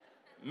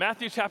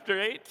Matthew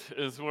chapter 8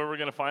 is where we're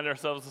going to find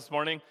ourselves this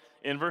morning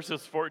in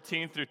verses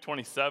 14 through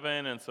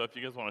 27. And so if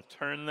you guys want to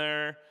turn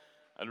there,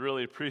 I'd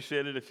really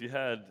appreciate it if you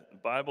had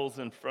Bibles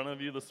in front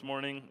of you this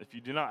morning. If you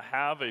do not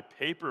have a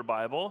paper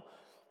Bible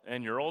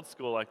and you're old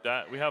school like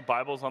that, we have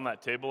Bibles on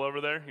that table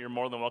over there. You're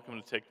more than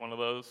welcome to take one of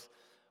those.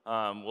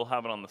 We'll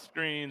have it on the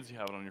screens. You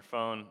have it on your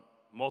phone.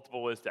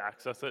 Multiple ways to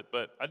access it.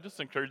 But I just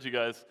encourage you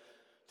guys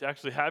to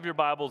actually have your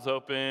Bibles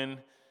open.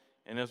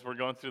 And as we're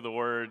going through the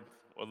Word,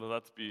 whether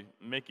that's be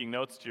making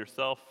notes to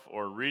yourself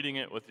or reading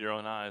it with your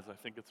own eyes, I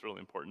think it's really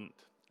important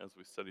as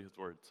we study His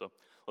Word. So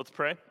let's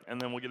pray, and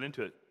then we'll get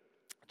into it.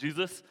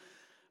 Jesus,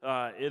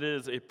 it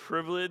is a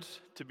privilege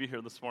to be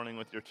here this morning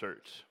with your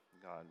church.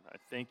 God, I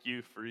thank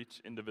you for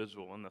each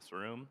individual in this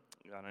room.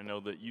 God, I know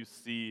that you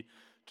see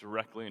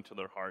directly into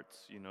their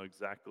hearts. You know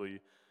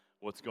exactly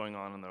what's going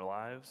on in their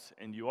lives,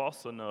 and you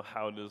also know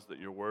how it is that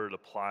your Word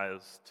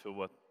applies to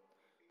what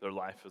their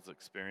life is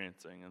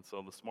experiencing. And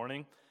so this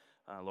morning,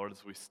 Lord,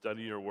 as we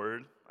study your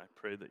word, I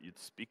pray that you'd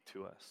speak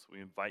to us. We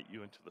invite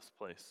you into this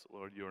place.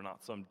 Lord, you are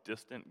not some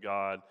distant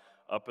God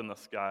up in the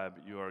sky,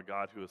 but you are a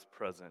God who is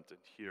present and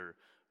here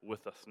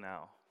with us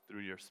now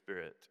through your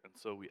Spirit. And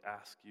so we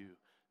ask you,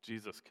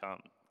 Jesus, come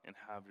and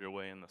have your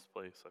way in this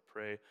place. I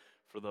pray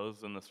for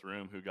those in this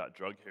room who got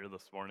drugged here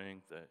this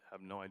morning that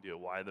have no idea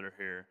why they're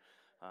here.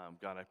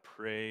 God, I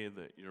pray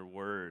that your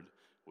word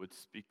would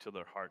speak to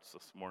their hearts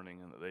this morning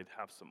and that they'd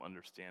have some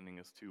understanding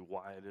as to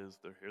why it is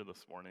they're here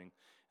this morning.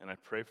 And I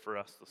pray for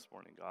us this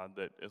morning, God,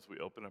 that as we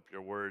open up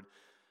your word,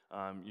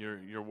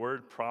 your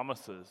word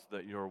promises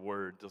that your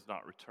word does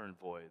not return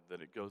void,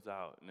 that it goes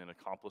out and it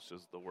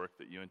accomplishes the work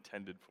that you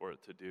intended for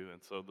it to do.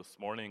 And so this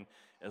morning,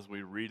 as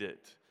we read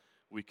it,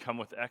 we come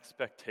with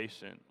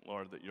expectation,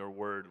 Lord, that your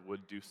word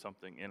would do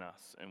something in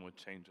us and would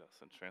change us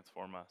and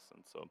transform us.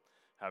 And so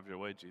have your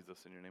way,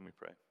 Jesus. In your name we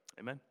pray.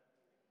 Amen.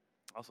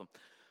 Awesome.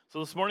 So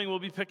this morning we'll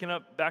be picking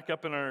back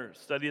up in our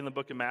study in the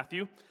book of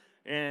Matthew.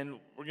 And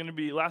we're going to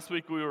be, last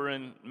week we were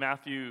in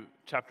Matthew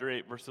chapter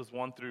 8, verses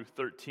 1 through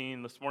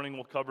 13. This morning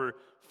we'll cover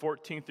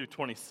 14 through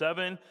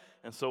 27.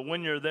 And so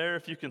when you're there,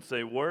 if you can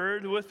say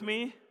word with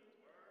me.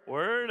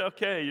 Word?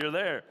 Okay, you're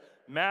there.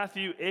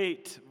 Matthew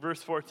 8,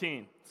 verse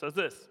 14 says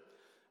this.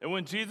 And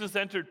when Jesus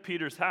entered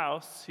Peter's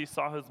house, he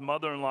saw his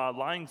mother-in-law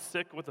lying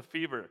sick with a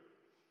fever.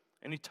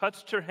 And he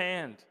touched her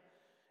hand,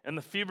 and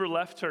the fever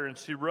left her, and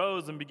she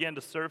rose and began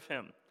to serve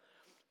him.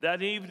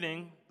 That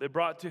evening, they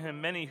brought to him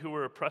many who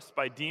were oppressed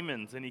by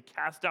demons, and he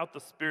cast out the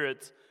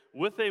spirits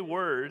with a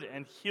word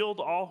and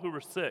healed all who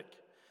were sick.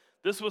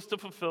 This was to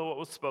fulfill what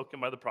was spoken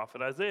by the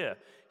prophet Isaiah.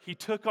 He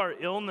took our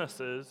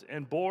illnesses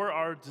and bore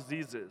our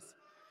diseases.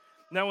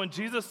 Now, when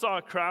Jesus saw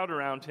a crowd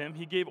around him,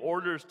 he gave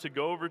orders to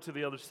go over to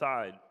the other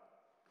side.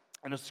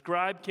 And a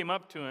scribe came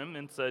up to him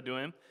and said to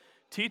him,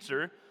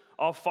 "Teacher,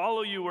 I'll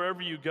follow you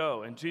wherever you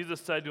go." And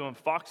Jesus said to him,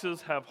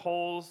 "Foxes have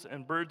holes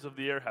and birds of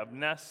the air have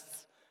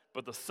nests,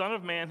 but the Son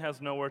of Man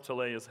has nowhere to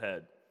lay his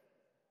head."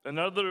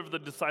 Another of the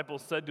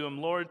disciples said to him,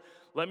 "Lord,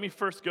 let me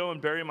first go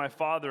and bury my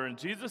father." And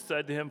Jesus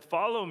said to him,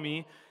 "Follow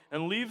me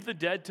and leave the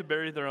dead to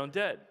bury their own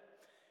dead."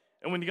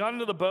 And when he got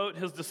into the boat,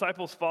 his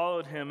disciples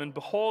followed him. And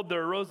behold,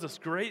 there arose this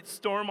great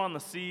storm on the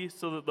sea,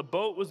 so that the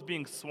boat was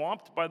being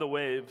swamped by the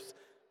waves,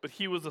 but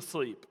he was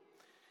asleep.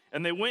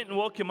 And they went and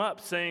woke him up,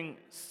 saying,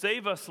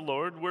 "Save us,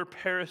 Lord, we're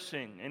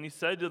perishing." And he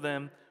said to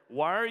them,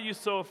 "Why are you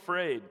so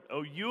afraid,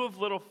 O you of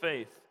little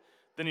faith?"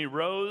 Then he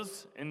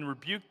rose and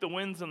rebuked the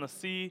winds and the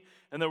sea,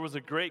 and there was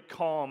a great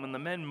calm. And the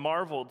men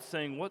marveled,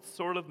 saying, "What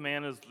sort of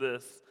man is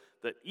this,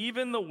 that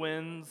even the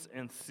winds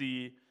and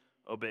sea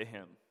obey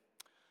him?"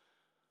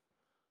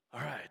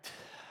 All right,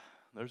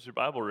 there's your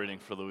Bible reading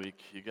for the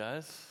week, you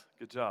guys.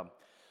 Good job.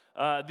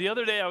 The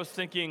other day I was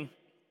thinking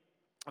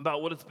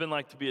about what it's been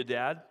like to be a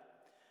dad.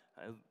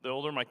 The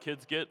older my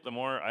kids get, the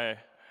more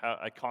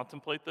I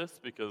contemplate this,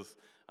 because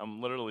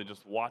I'm literally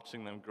just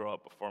watching them grow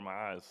up before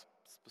my eyes.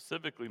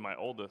 Specifically my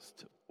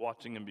oldest,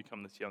 watching him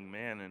become this young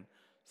man and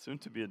soon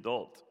to be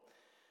adult.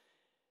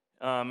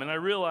 And I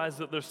realize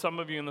that there's some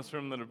of you in this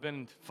room that have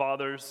been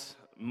fathers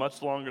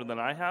much longer than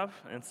I have,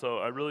 and so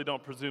I really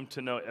don't presume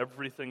to know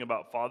everything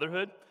about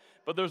fatherhood.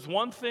 But there's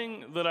one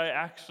thing that I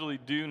actually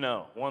do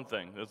know.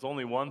 There's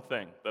only one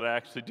thing that I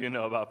actually do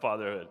know about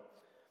fatherhood,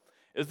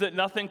 is that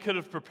nothing could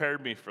have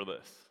prepared me for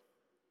this.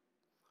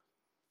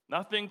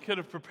 Nothing could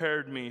have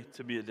prepared me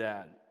to be a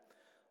dad.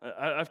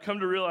 I've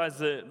come to realize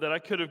that I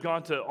could have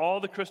gone to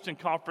all the Christian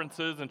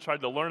conferences and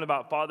tried to learn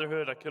about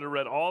fatherhood. I could have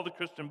read all the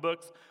Christian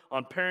books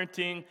on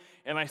parenting,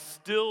 and I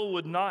still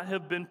would not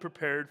have been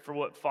prepared for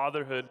what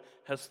fatherhood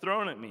has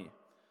thrown at me.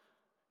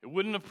 It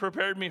wouldn't have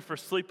prepared me for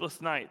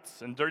sleepless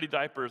nights and dirty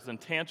diapers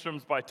and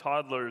tantrums by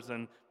toddlers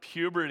and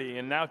puberty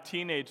and now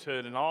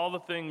teenagehood and all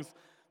the things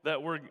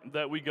that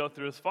we go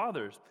through as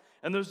fathers.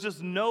 And there's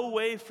just no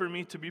way for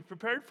me to be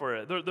prepared for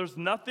it. There's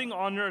nothing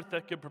on earth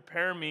that could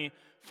prepare me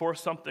for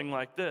something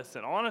like this.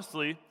 And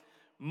honestly,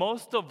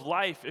 most of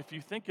life, if you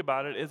think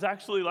about it, is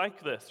actually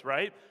like this,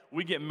 right?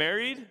 We get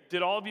married.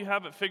 Did all of you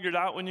have it figured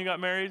out when you got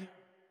married?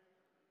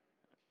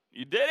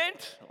 You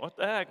didn't? What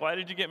the heck? Why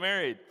did you get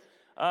married?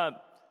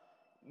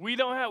 We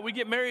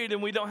get married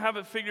and we don't have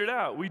it figured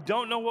out. We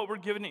don't know what we're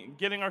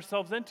getting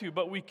ourselves into,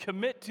 but we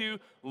commit to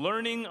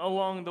learning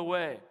along the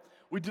way.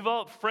 We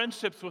develop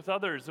friendships with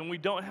others and we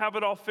don't have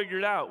it all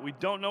figured out. We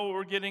don't know what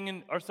we're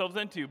getting ourselves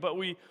into, but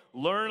we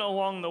learn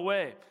along the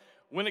way.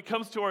 When it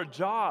comes to our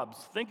jobs,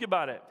 think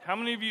about it. How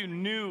many of you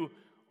knew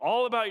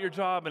all about your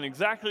job and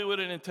exactly what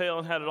it entailed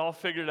and had it all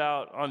figured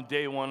out on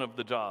day one of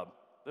the job?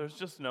 There's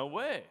just no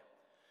way.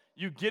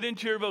 You get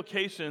into your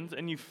vocations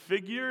and you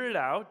figure it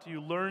out.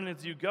 You learn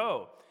as you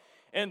go.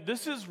 And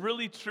this is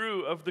really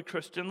true of the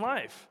Christian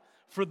life.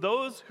 For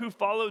those who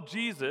follow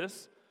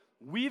Jesus,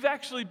 we've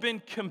actually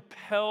been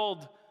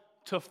compelled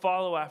to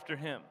follow after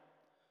him.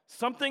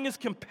 Something is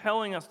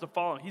compelling us to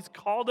follow him. He's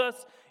called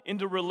us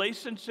into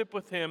relationship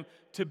with him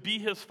to be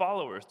his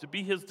followers, to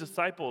be his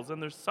disciples.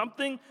 And there's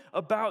something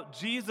about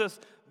Jesus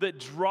that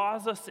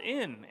draws us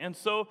in. And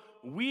so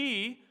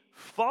we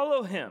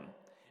follow him.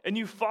 And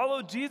you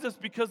follow Jesus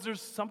because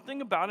there's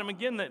something about him,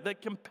 again,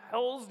 that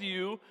compels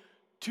you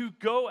to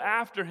go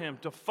after him,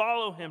 to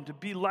follow him, to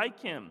be like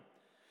him.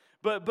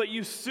 But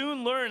you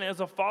soon learn as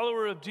a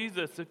follower of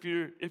Jesus, if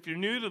you're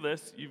new to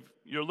this,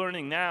 you're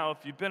learning now.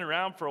 If you've been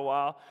around for a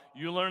while,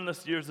 you learned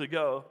this years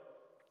ago.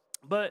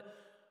 But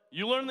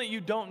you learn that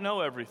you don't know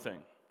everything,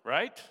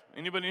 right?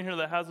 Anybody in here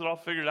that has it all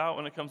figured out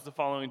when it comes to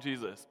following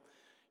Jesus?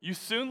 You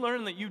soon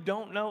learn that you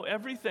don't know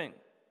everything.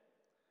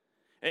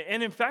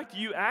 And in fact,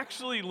 you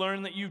actually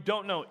learn that you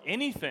don't know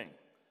anything.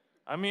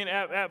 I mean,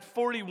 at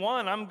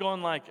 41, I'm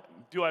going like,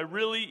 do I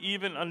really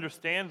even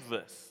understand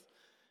this?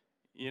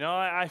 You know,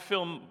 I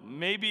feel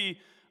maybe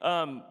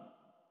not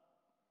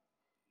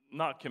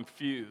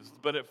confused,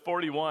 but at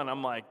 41,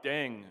 I'm like,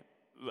 dang,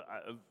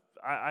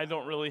 I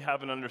don't really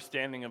have an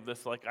understanding of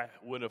this like I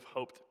would have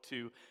hoped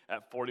to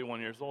at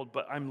 41 years old.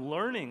 But I'm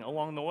learning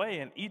along the way,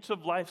 and each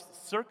of life's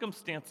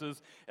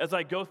circumstances, as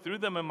I go through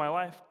them in my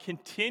life,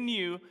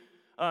 continue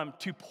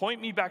to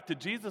point me back to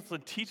Jesus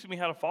and teach me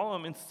how to follow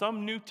him in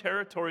some new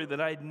territory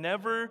that I'd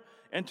never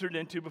entered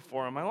into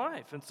before in my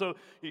life. And so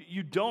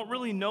you don't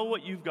really know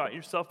what you've got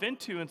yourself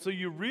into. And so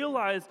you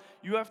realize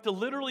you have to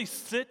literally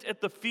sit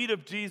at the feet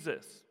of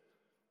Jesus,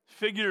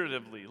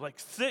 figuratively, like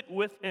sit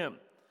with him.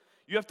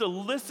 You have to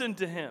listen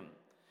to him.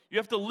 You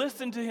have to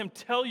listen to him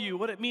tell you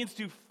what it means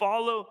to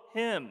follow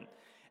him.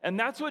 And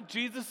that's what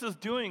Jesus is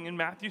doing in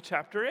Matthew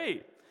chapter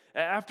 8.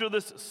 After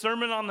this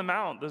Sermon on the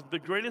Mount, the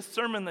greatest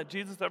sermon that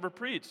Jesus ever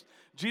preached,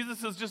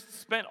 Jesus has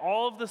just spent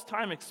all of this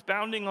time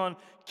expounding on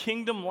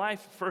kingdom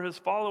life for his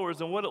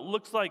followers and what it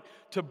looks like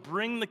to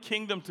bring the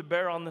kingdom to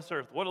bear on this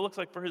earth, what it looks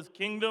like for his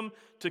kingdom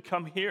to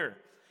come here.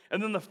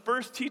 And then the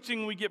first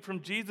teaching we get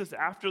from Jesus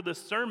after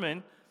this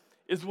sermon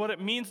is what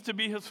it means to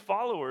be his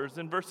followers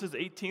in verses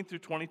 18 through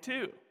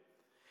 22.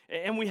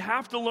 And we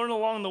have to learn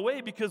along the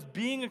way because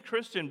being a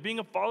Christian, being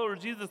a follower of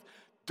Jesus,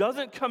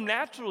 doesn't come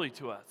naturally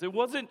to us. It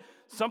wasn't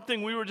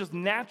something we were just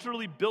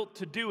naturally built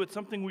to do. It's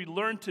something we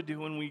learn to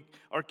do and we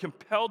are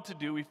compelled to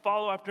do. We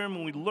follow after him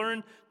and we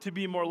learn to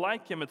be more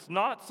like him. It's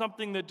not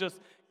something that just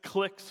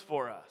clicks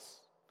for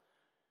us.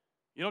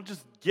 You don't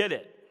just get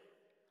it.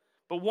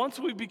 But once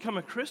we become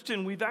a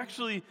Christian, we've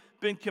actually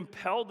been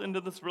compelled into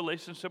this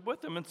relationship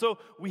with him. And so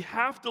we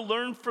have to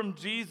learn from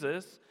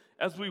Jesus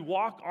as we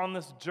walk on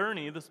this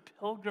journey, this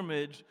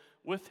pilgrimage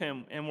with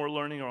him, and we're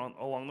learning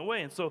along the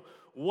way. And so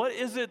what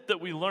is it that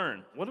we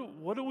learn?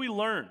 What do we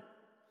learn?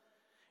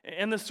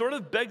 And this sort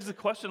of begs the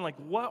question, like,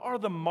 what are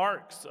the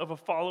marks of a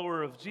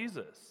follower of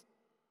Jesus?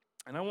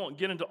 And I won't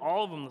get into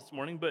all of them this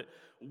morning, but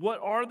what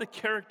are the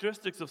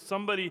characteristics of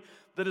somebody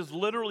that has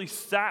literally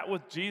sat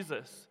with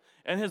Jesus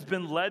and has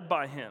been led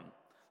by him?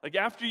 Like,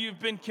 after you've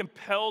been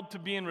compelled to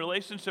be in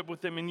relationship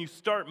with him and you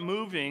start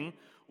moving,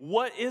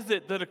 what is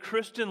it that a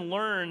Christian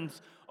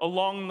learns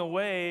along the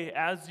way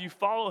as you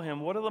follow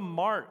him? What are the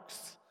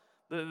marks,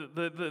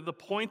 the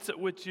points at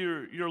which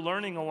you're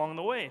learning along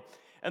the way?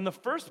 And the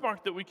first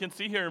mark that we can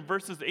see here in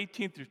verses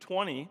 18 through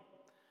 20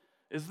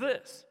 is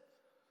this,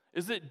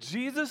 is that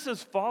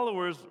Jesus'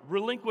 followers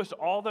relinquish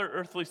all their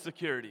earthly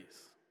securities.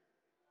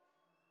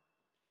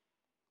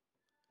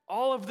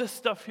 All of this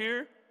stuff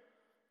here,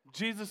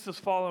 Jesus'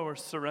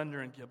 followers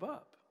surrender and give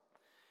up.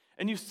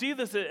 And you see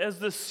this as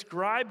the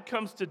scribe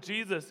comes to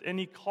Jesus and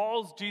he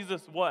calls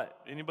Jesus what?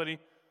 Anybody?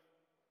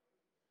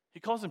 He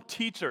calls him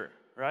teacher,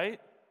 right?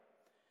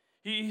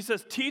 He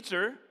says,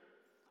 teacher,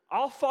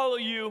 I'll follow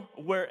you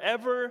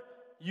wherever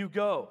you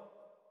go.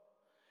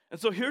 And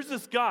so here's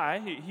this guy,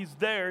 he's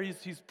there,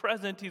 he's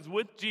present, he's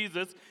with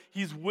Jesus,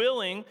 he's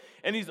willing,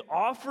 and he's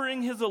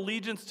offering his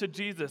allegiance to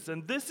Jesus.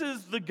 And this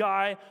is the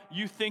guy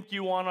you think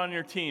you want on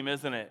your team,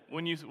 isn't it?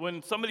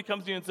 When somebody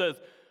comes to you and says,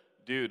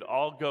 dude,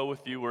 I'll go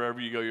with you wherever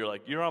you go, you're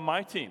like, you're on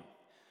my team.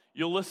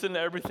 You'll listen to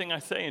everything I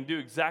say and do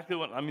exactly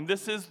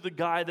this is the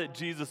guy that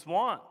Jesus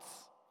wants.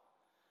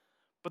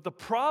 But the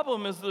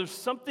problem is there's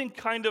something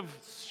kind of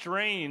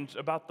strange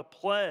about the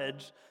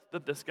pledge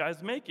that this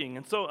guy's making.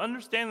 And so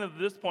understand that at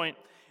this point,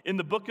 in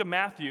the book of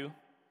Matthew,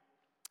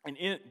 and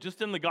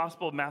just in the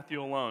Gospel of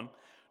Matthew alone,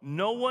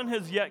 no one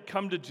has yet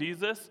come to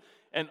Jesus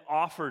and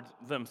offered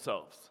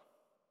themselves.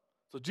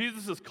 So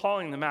Jesus is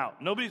calling them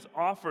out. Nobody's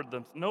offered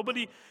them.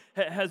 Nobody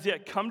has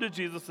yet come to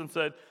Jesus and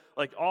said,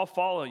 like, I'll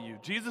follow you.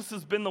 Jesus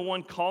has been the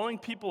one calling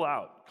people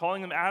out,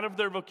 calling them out of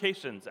their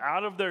vocations,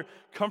 out of their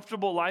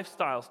comfortable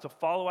lifestyles to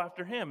follow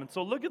after him. And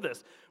so look at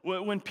this.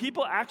 When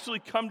people actually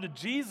come to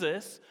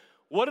Jesus,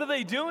 what are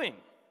they doing?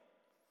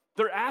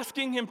 They're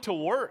asking him to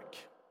work.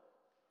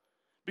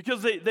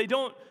 Because they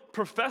don't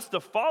profess to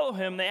follow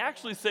him. They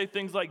actually say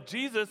things like,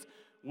 Jesus,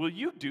 will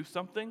you do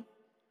something?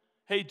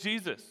 Hey,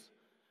 Jesus,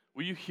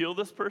 will you heal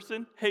this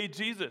person? Hey,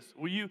 Jesus,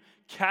 will you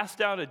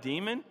cast out a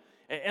demon?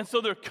 And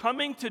so they're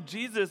coming to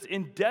Jesus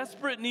in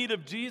desperate need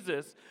of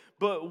Jesus.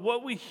 But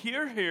what we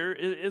hear here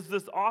is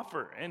this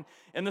offer.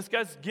 And this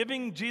guy's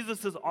giving Jesus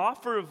this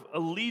offer of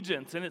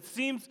allegiance. And it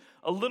seems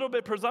a little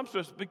bit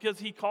presumptuous because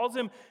he calls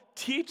him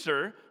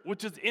teacher,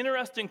 which is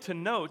interesting to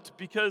note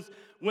because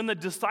when the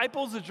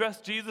disciples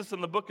address Jesus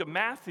in the book of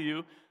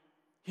Matthew,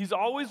 he's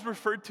always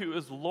referred to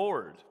as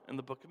Lord in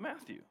the book of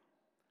Matthew.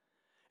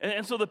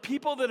 And so the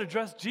people that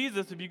address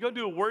Jesus, if you go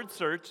do a word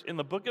search in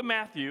the book of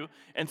Matthew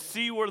and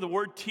see where the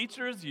word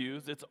teacher is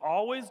used, it's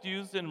always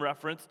used in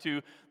reference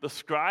to the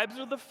scribes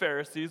or the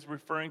Pharisees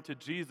referring to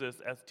Jesus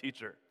as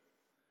teacher.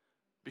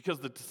 Because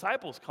the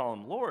disciples call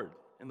him Lord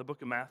in the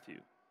book of Matthew.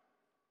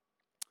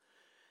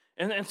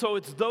 And so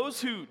it's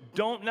those who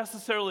don't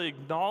necessarily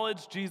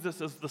acknowledge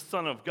Jesus as the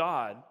Son of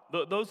God,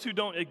 those who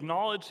don't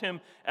acknowledge him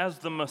as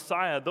the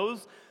Messiah,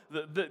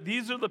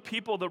 these are the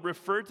people that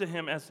refer to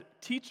him as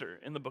teacher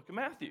in the book of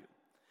Matthew.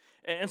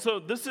 And so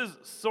this is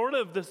sort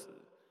of this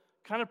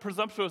kind of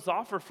presumptuous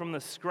offer from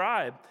the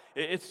scribe.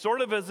 It's sort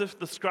of as if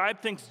the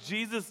scribe thinks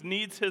Jesus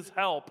needs his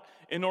help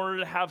in order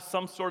to have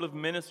some sort of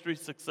ministry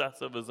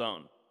success of his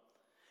own.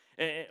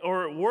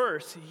 Or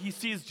worse, he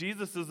sees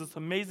Jesus as this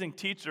amazing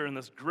teacher and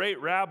this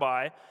great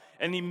rabbi,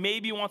 and he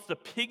maybe wants to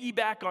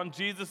piggyback on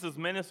Jesus'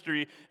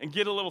 ministry and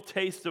get a little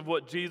taste of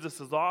what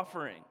Jesus is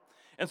offering.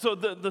 And so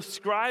the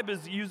scribe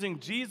is using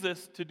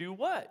Jesus to do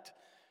what?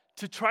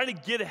 To try to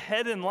get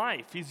ahead in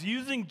life. He's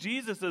using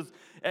Jesus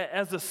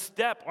as a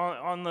step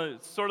on the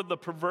sort of the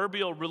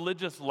proverbial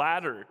religious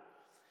ladder.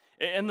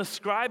 And the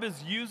scribe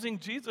is using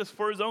Jesus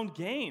for his own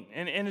gain.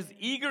 And his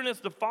eagerness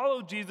to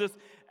follow Jesus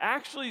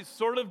actually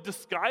sort of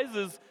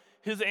disguises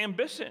his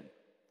ambition.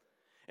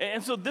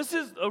 And so this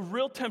is a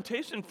real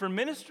temptation for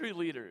ministry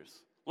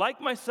leaders like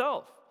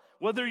myself.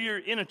 Whether you're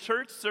in a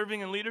church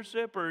serving in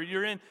leadership or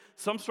you're in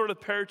some sort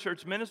of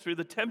parachurch ministry,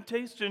 the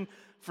temptation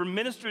for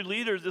ministry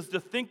leaders is to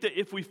think that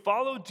if we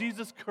follow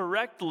Jesus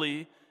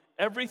correctly,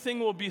 everything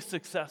will be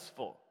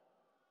successful.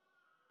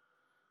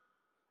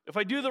 If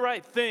I do the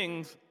right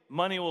things,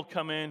 money will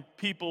come in,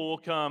 people will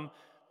come,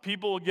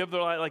 people will give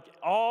their life. Like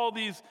all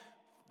these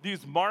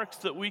marks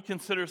that we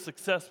consider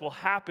success will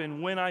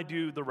happen when I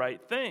do the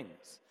right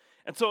things.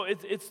 And so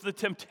it's the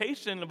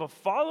temptation of a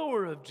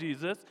follower of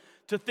Jesus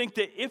to think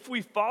that if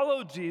we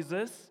follow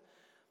Jesus,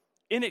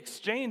 in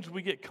exchange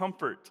we get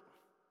comfort.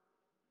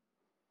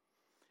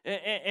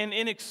 And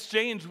in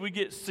exchange we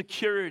get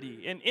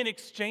security. And in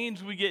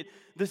exchange we get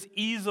this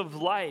ease of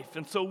life.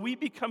 And so we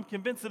become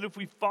convinced that if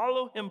we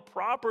follow him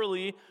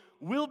properly,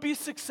 we'll be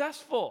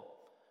successful.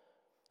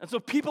 And so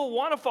people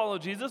want to follow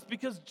Jesus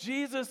because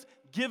Jesus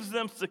gives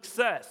them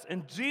success.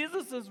 And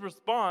Jesus'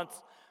 response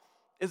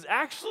is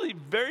actually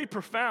very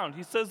profound.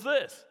 He says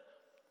this: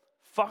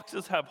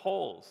 foxes have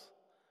holes,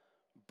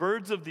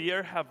 birds of the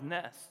air have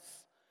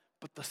nests,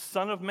 but the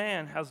Son of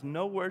Man has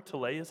nowhere to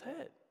lay his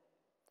head.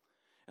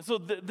 And so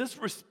this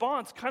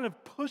response kind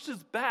of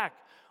pushes back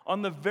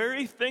on the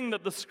very thing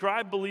that the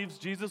scribe believes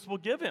Jesus will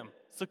give him: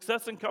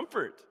 success and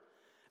comfort.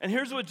 And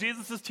here's what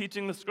Jesus is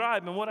teaching the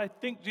scribe, and what I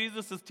think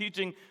Jesus is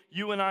teaching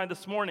you and I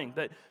this morning,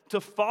 that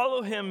to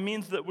follow him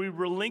means that we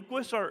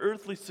relinquish our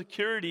earthly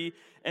security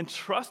and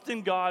trust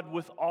in God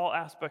with all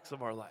aspects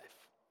of our life,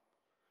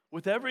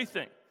 with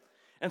everything.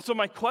 And so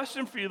my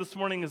question for you this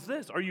morning is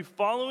this: are you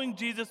following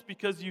Jesus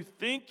because you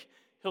think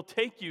he'll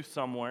take you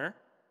somewhere,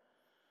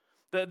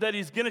 that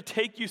he's going to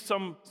take you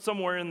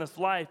somewhere in this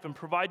life and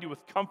provide you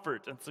with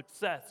comfort and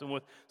success and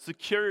with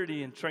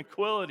security and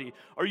tranquility?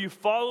 Are you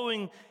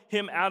following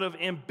him out of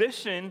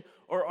ambition,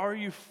 or are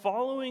you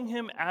following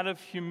him out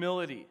of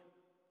humility?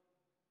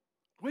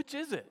 Which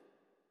is it?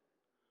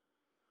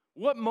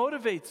 What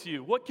motivates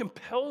you? What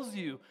compels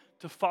you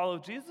to follow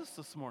Jesus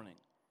this morning?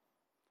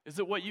 Is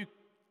it what you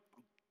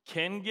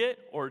can get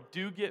or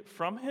do get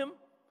from him?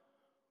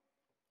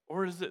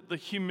 Or is it the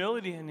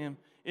humility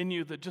in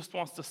you that just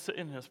wants to sit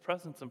in his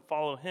presence and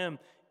follow him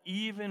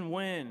even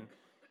when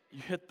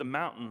you hit the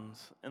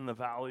mountains and the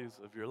valleys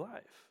of your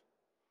life?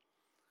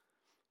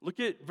 Look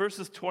at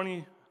verses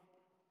 21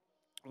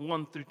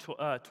 through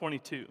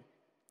 22.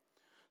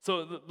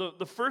 So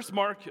the first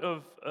mark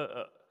of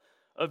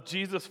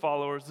Jesus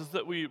followers is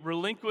that we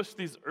relinquish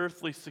these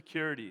earthly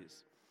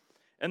securities.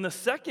 And the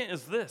second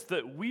is this: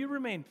 that we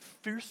remain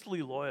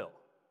fiercely loyal.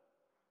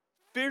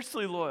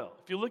 Fiercely loyal.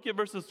 If you look at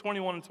verses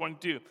 21 and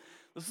 22,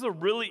 this is a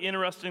really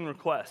interesting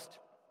request,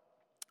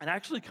 and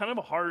actually kind of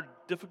a hard,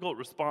 difficult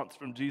response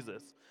from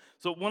Jesus.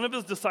 So one of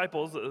his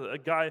disciples, a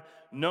guy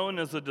known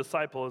as a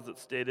disciple, as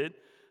it's stated,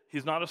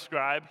 He's not a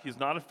scribe. He's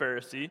not a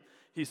Pharisee.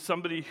 He's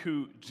somebody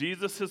who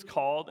Jesus has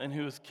called and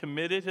who has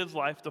committed his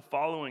life to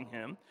following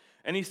him.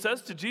 And he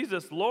says to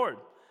Jesus, Lord,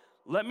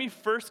 let me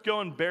first go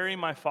and bury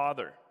my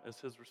father, as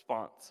his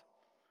response.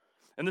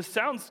 And this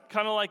sounds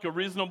kind of like a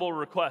reasonable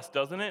request,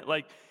 doesn't it?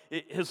 Like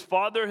his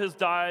father has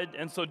died,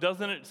 and so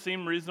doesn't it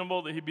seem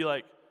reasonable that he'd be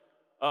like,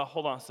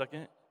 hold on a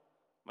second,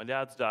 my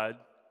dad's died.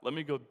 Let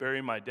me go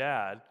bury my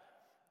dad,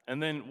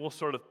 and then we'll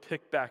sort of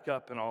pick back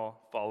up and I'll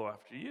follow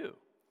after you.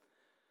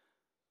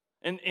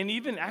 And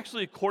even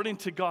actually according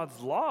to God's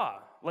law,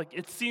 like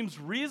it seems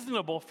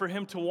reasonable for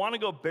him to want to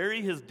go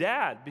bury his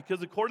dad,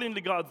 because according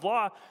to God's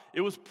law,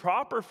 it was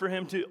proper for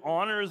him to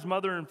honor his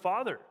mother and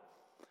father.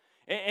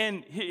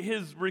 And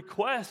his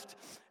request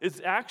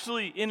is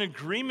actually in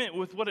agreement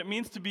with what it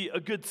means to be a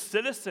good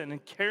citizen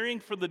and caring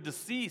for the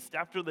deceased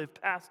after they've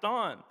passed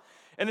on.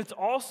 And it's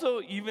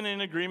also even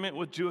in agreement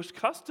with Jewish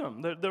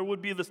custom. There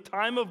would be this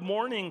time of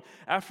mourning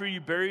after you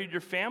buried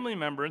your family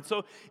member. And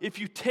so if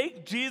you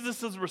take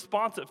Jesus'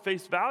 response at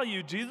face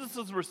value,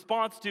 Jesus'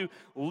 response to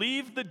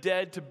leave the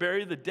dead to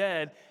bury the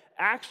dead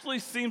actually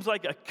seems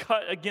like a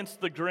cut against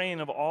the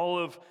grain of all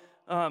of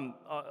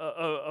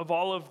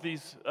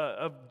these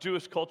of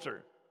Jewish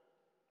culture.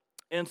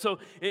 And so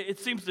it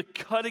seems to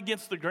cut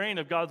against the grain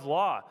of God's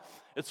law.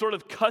 It sort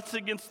of cuts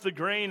against the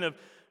grain of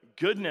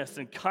goodness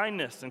and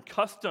kindness and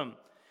custom.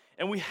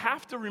 And we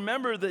have to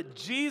remember that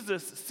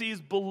Jesus sees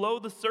below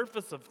the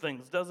surface of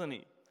things, doesn't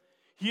he?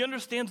 He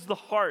understands the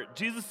heart.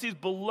 Jesus sees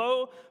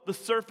below the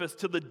surface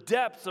to the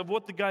depths of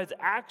what the guy's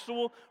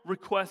actual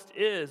request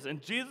is.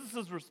 And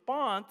Jesus'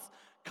 response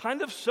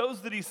kind of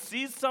shows that he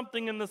sees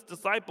something in this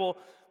disciple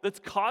that's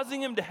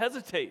causing him to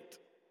hesitate.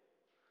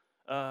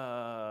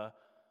 Let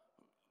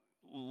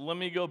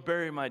me go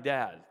bury my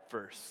dad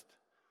first.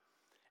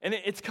 And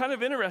it's kind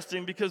of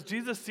interesting because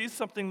Jesus sees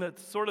something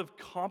that's sort of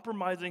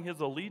compromising his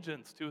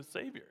allegiance to his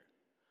Savior.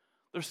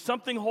 There's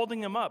something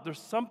holding him up. There's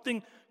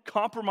something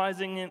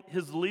compromising in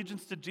his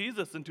allegiance to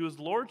Jesus and to his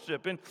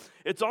lordship. And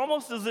it's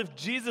almost as if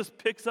Jesus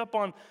picks up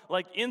on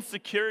like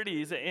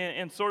insecurities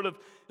and sort of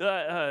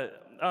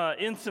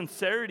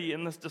insincerity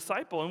in this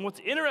disciple. And what's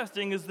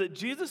interesting is that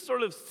Jesus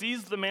sort of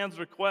sees the man's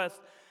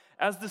request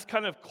as this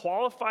kind of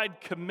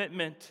qualified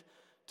commitment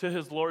to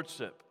his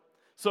lordship.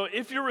 So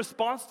if your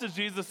response to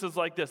Jesus is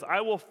like this,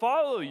 I will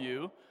follow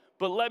you,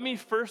 but let me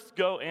first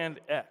go and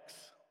X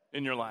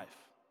in your life.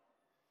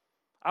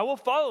 I will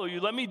follow you,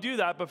 let me do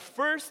that, but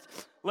first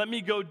let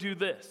me go do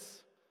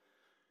this.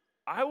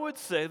 I would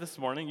say this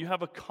morning you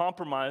have a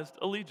compromised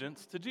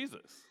allegiance to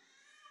Jesus.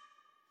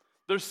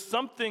 There's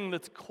something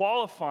that's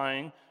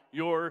qualifying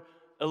your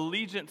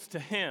allegiance to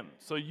him.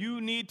 So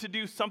you need to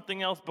do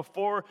something else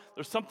before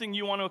there's something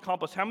you want to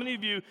accomplish. How many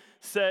of you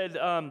said,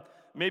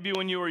 maybe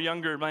when you were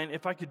younger, man,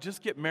 if I could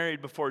just get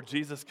married before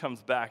Jesus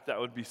comes back, that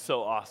would be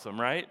so awesome,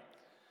 right?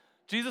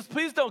 Jesus,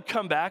 please don't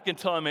come back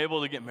until I'm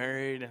able to get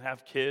married and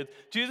have kids.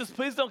 Jesus,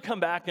 please don't come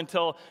back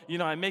until,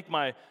 I make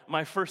my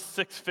first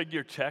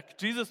 6-figure check.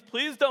 Jesus,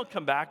 please don't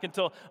come back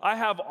until I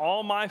have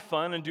all my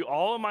fun and do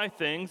all of my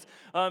things.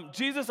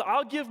 Jesus,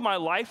 I'll give my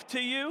life to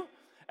you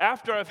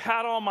after I've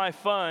had all my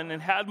fun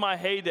and had my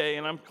heyday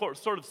and I'm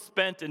sort of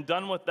spent and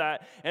done with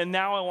that, and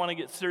now I want to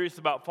get serious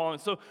about following.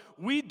 So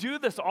we do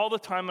this all the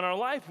time in our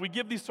life. We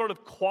give these sort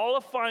of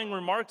qualifying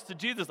remarks to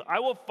Jesus. I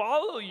will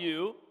follow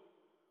you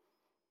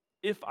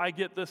if I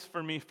get this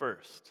for me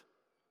first.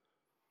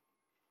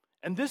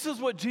 And this is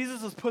what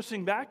Jesus is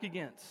pushing back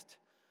against.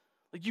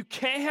 Like, you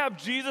can't have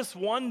Jesus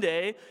one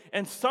day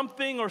and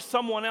something or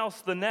someone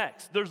else the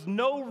next. There's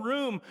no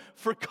room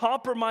for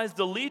compromised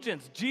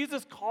allegiance.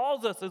 Jesus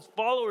calls us as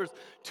followers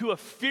to a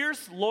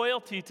fierce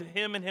loyalty to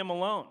him and him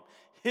alone.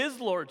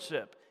 His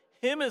lordship,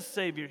 him as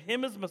Savior,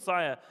 him as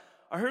Messiah.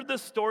 I heard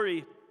this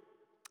story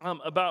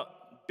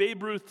about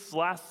Babe Ruth's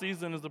last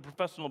season as a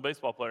professional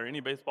baseball player. Any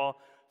baseball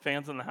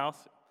fans in the house?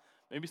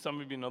 Maybe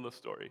some of you know this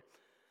story.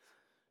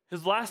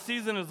 His last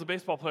season as a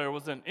baseball player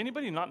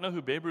anybody not know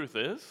who Babe Ruth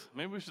is?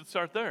 Maybe we should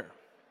start there.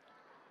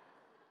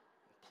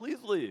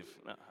 Please leave.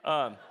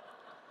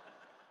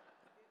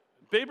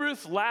 Babe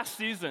Ruth's last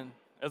season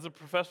as a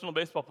professional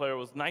baseball player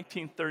was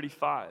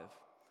 1935.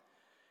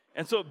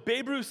 And so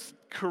Babe Ruth's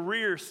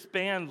career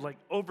spanned like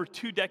over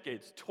 2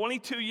 decades,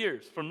 22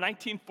 years, from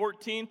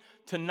 1914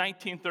 to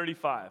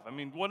 1935. I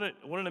mean, what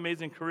an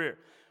amazing career.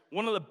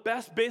 One of the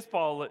best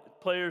baseball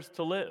players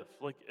to live,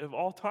 like of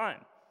all time.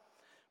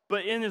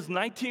 But in his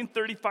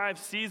 1935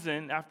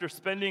 season, after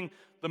spending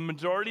the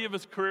majority of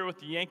his career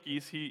with the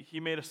Yankees, he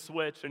made a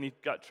switch and he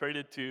got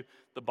traded to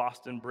the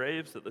Boston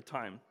Braves at the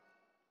time.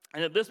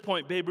 And at this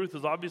point, Babe Ruth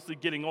is obviously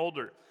getting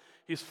older.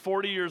 He's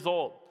 40 years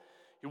old.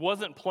 He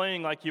wasn't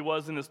playing like he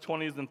was in his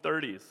 20s and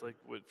 30s. Like,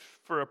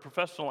 for a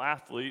professional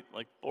athlete,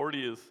 like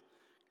 40 is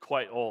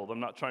quite old. I'm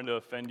not trying to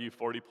offend you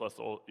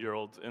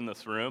 40-plus-year-olds in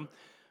this room.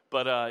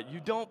 But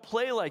you don't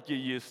play like you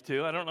used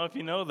to. I don't know if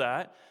you know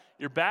that.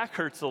 Your back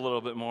hurts a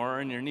little bit more,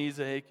 and your knees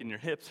ache, and your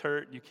hips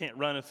hurt. You can't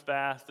run as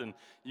fast, and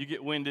you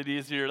get winded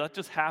easier. That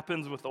just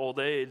happens with old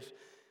age.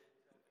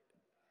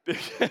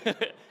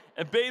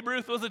 And Babe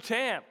Ruth was a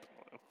champ,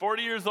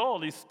 40 years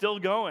old, he's still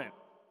going.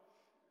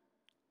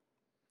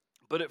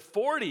 But at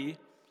 40,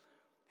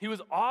 he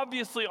was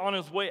obviously on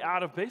his way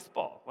out of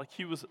baseball. Like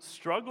he was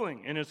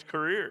struggling in his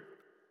career.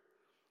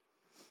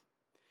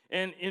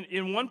 And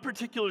in one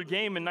particular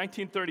game in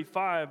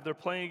 1935, they're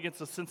playing against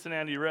the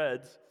Cincinnati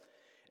Reds.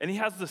 And he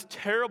has this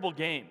terrible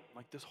game,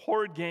 like this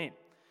horrid game.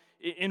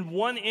 In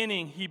one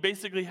inning, he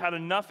basically had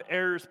enough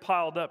errors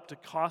piled up to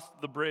cost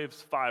the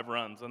Braves 5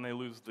 runs, and they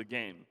lose the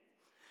game.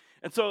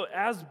 And so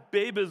as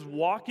Babe is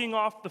walking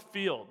off the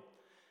field,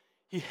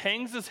 he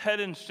hangs his head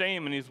in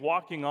shame, and he's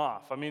walking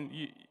off. I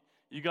mean,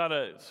 you got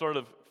to sort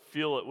of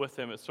feel it with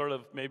him. It's sort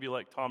of maybe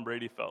like Tom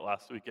Brady felt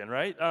last weekend,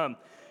 right?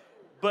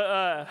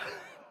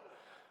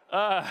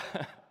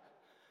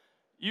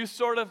 You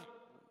sort of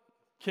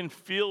can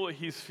feel what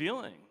he's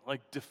feeling,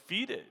 like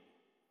defeated.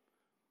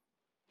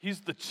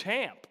 He's the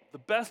champ, the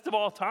best of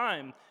all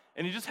time,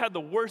 and he just had the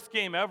worst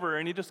game ever,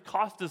 and he just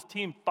cost his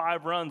team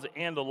 5 runs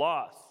and a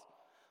loss.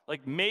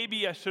 Like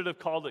maybe I should have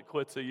called it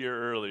quits a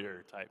year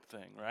earlier type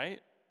thing, right?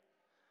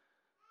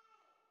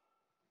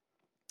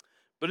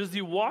 But as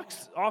he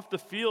walks off the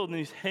field and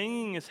he's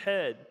hanging his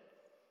head,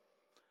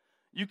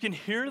 you can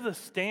hear the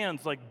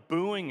stands like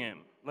booing him.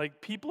 Like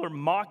people are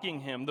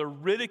mocking him, they're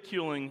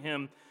ridiculing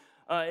him,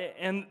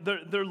 and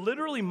they're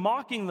literally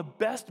mocking the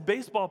best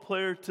baseball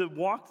player to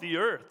walk the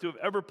earth, to have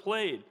ever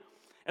played.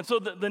 And so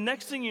the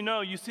next thing you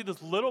know, you see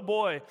this little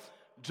boy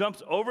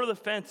jumps over the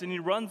fence and he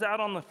runs out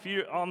on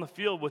the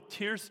field with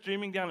tears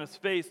streaming down his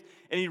face,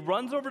 and he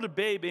runs over to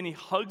Babe and he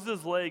hugs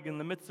his leg in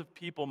the midst of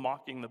people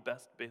mocking the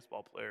best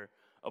baseball player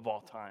of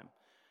all time.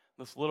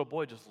 This little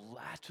boy just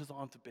latches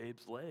onto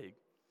Babe's leg.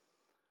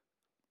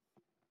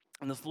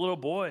 And this little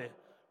boy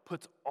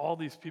puts all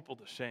these people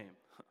to shame.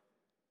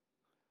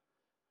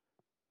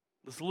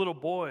 This little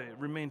boy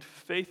remained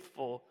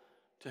faithful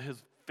to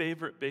his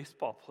favorite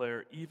baseball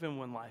player even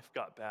when life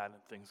got bad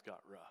and things got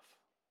rough.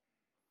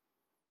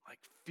 Like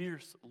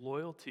fierce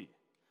loyalty.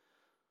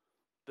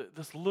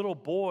 This little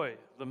boy,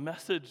 the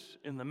message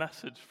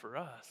for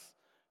us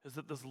is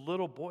that this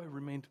little boy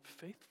remained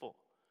faithful.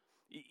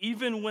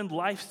 Even when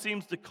life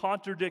seems to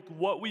contradict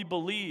what we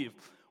believe,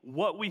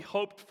 what we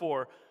hoped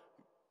for,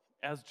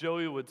 as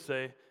Joey would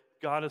say,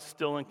 God is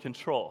still in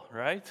control,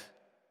 right?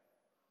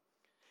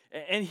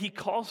 And he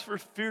calls for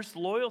fierce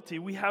loyalty.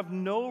 We have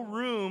no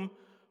room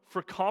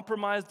for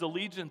compromised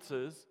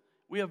allegiances.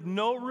 We have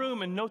no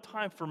room and no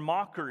time for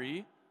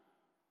mockery.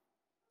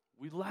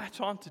 We latch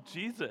on to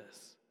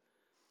Jesus.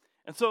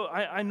 And so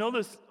I know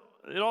this,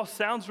 it all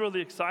sounds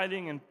really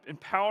exciting and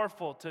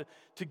powerful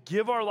to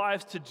give our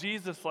lives to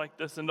Jesus like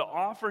this and to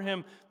offer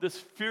him this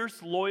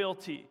fierce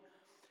loyalty.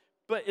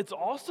 But it's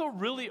also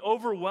really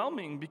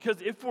overwhelming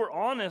because if we're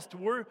honest,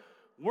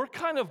 we're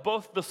kind of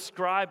both the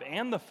scribe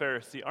and the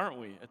Pharisee, aren't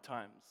we, at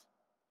times?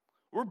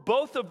 We're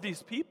both of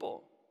these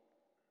people.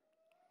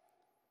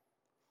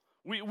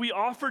 We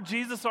offer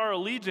Jesus our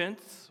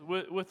allegiance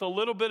with a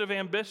little bit of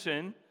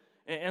ambition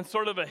and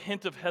sort of a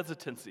hint of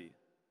hesitancy.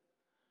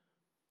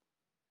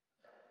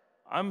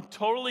 I'm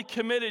totally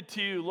committed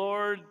to you,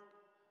 Lord,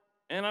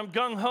 and I'm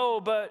gung-ho,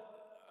 but,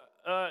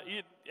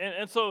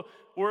 and so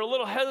we're a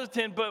little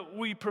hesitant, but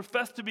we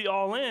profess to be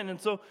all in, and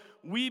so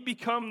we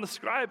become the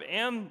scribe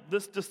and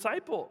this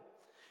disciple.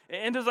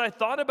 And as I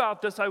thought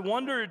about this, I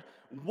wondered,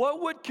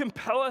 what would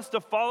compel us to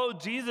follow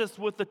Jesus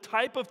with the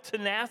type of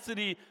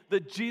tenacity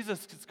that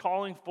Jesus is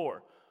calling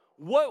for?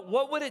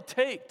 What would it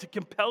take to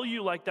compel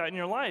you like that in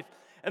your life?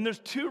 And there's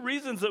 2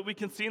 reasons that we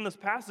can see in this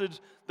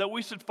passage that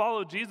we should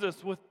follow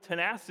Jesus with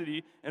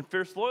tenacity and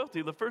fierce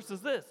loyalty. The first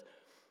is this.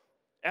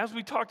 As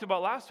we talked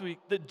about last week,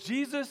 that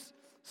Jesus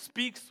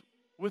speaks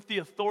with the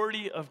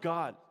authority of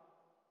God.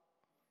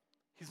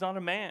 He's not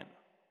a man.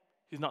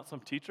 He's not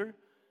some teacher.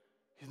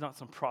 He's not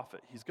some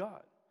prophet. He's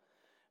God.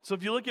 So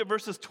if you look at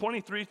verses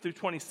 23 through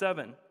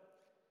 27,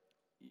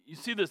 you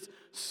see this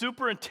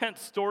super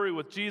intense story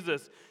with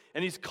Jesus,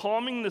 and he's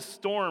calming the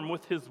storm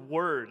with his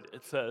word,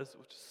 it says,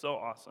 which is so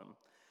awesome.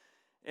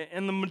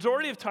 And the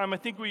majority of time, I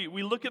think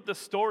we look at the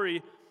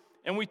story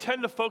and we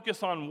tend to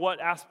focus on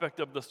what aspect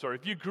of the story.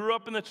 If you grew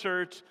up in the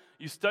church,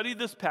 you studied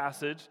this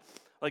passage,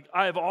 like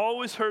I've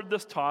always heard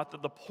this taught,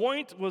 that the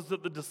point was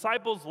that the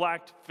disciples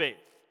lacked faith.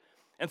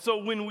 And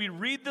so when we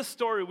read this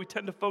story, we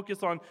tend to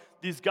focus on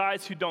these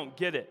guys who don't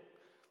get it.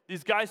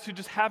 These guys who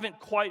just haven't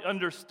quite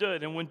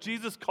understood. And when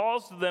Jesus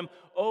calls to them,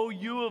 "Oh,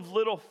 you of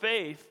little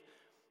faith,"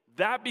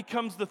 that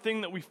becomes the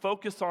thing that we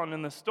focus on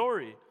in the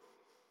story.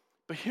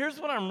 But here's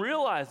what I'm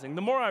realizing.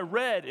 The more I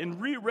read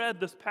and reread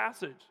this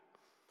passage,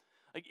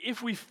 like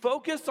if we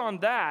focus on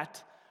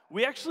that,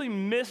 we actually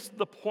miss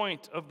the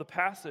point of the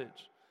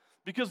passage.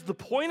 Because the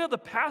point of the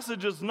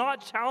passage is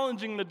not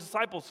challenging the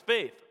disciples'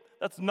 faith.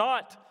 That's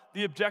not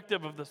the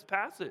objective of this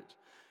passage.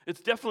 It's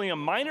definitely a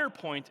minor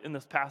point in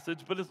this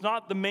passage, but it's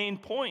not the main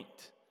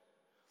point.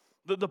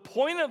 The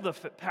point of the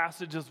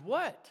passage is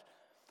what?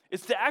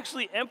 It's to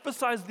actually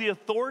emphasize the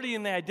authority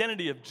and the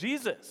identity of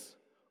Jesus.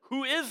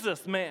 Who is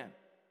this man?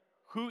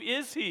 Who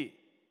is he?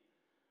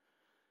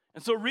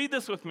 And so read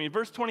this with me,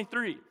 verse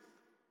 23.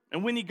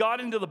 And when he got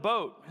into the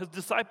boat, his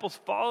disciples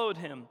followed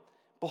him,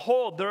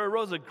 behold, there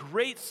arose a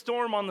great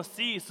storm on the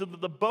sea, so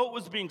that the boat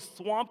was being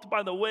swamped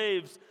by the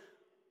waves,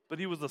 but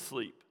he was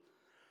asleep.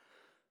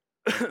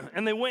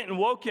 And they went and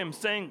woke him,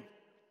 saying,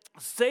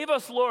 Save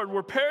us, Lord,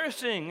 we're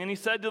perishing. And he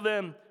said to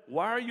them,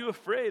 Why are you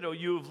afraid, O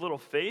you of little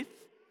faith?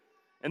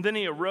 And then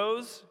he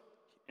arose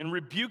and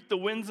rebuked the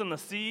winds and the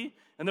sea,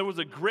 and there was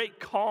a great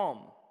calm.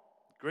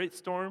 Great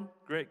storm,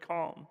 great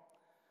calm.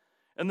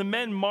 And the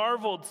men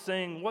marveled,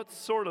 saying, What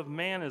sort of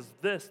man is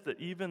this, that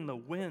even the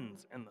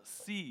winds and the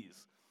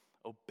seas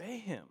obey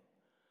him?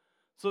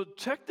 So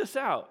check this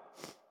out.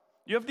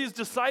 You have these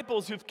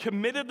disciples who've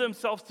committed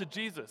themselves to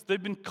Jesus.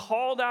 They've been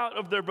called out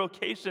of their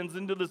vocations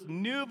into this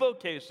new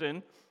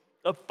vocation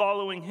of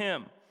following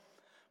him.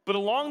 But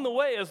along the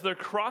way, as they're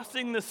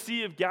crossing the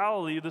Sea of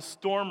Galilee, the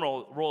storm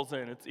rolls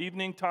in. It's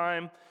evening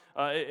time.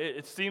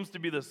 It seems to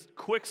be this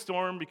quick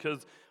storm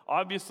because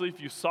obviously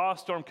if you saw a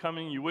storm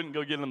coming, you wouldn't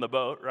go get in the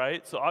boat,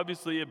 right? So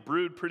obviously it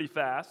brewed pretty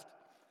fast.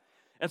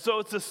 And so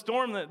it's a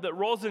storm that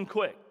rolls in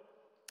quick.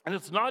 And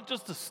it's not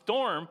just a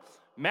storm.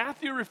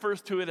 Matthew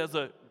refers to it as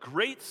a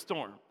great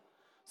storm.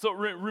 So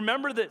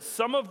remember that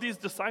some of these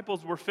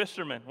disciples were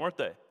fishermen, weren't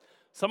they?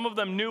 Some of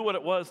them knew what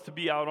it was to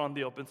be out on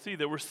the open sea.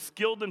 They were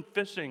skilled in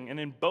fishing and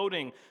in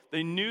boating.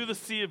 They knew the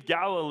Sea of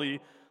Galilee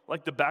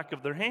like the back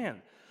of their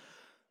hand.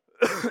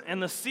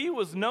 And the sea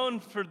was known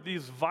for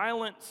these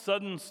violent,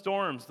 sudden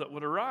storms that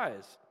would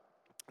arise.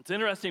 It's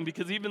interesting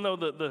because even though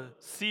the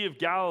Sea of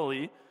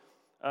Galilee,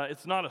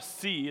 it's not a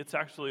sea, it's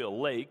actually a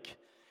lake.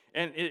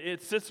 And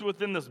it sits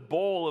within this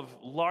bowl of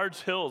large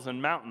hills and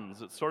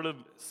mountains. It sort of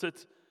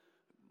sits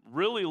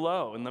really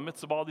low in the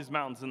midst of all these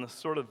mountains in this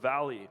sort of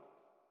valley.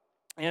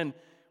 And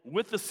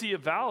with the Sea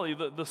of Galilee,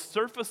 the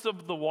surface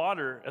of the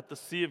water at the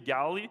Sea of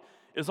Galilee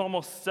is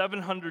almost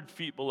 700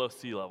 feet below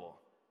sea level.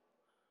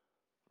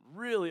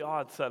 Really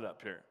odd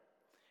setup here.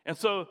 And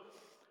so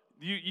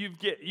you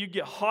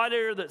get hot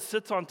air that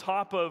sits on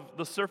top of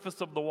the surface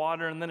of the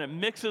water, and then it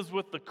mixes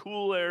with the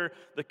cool air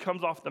that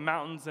comes off the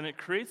mountains, and it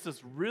creates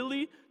this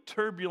really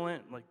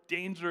turbulent, like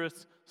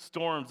dangerous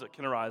storms that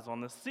can arise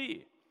on the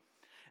sea.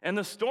 And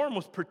the storm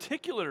was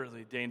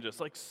particularly dangerous,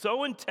 like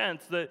so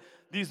intense that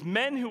these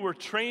men who were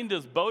trained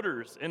as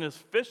boaters and as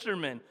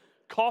fishermen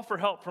call for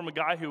help from a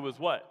guy who was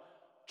what?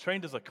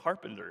 Trained as a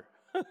carpenter.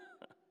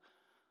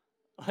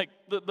 Like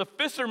the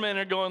fishermen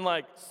are going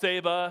like,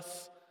 save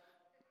us,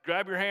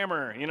 grab your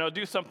hammer,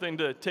 do something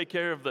to take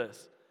care of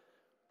this.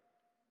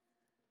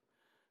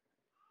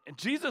 And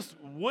Jesus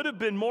would have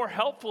been more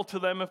helpful to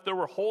them if there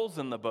were holes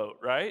in the boat,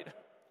 right?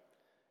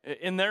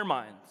 In their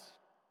minds.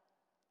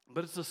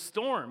 But it's a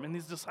storm, and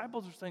these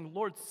disciples are saying,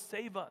 Lord,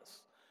 save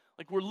us.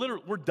 Like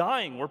we're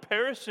dying, we're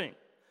perishing.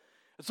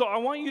 And so I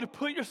want you to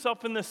put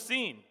yourself in this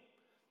scene.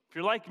 If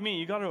you're like me,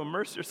 you got to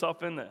immerse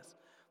yourself in this.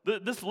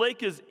 This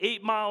lake is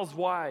 8 miles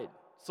wide.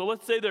 So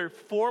let's say they're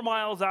 4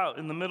 miles out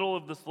in the middle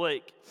of this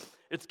lake.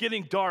 It's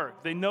getting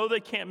dark. They know they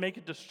can't make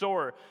it to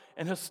shore.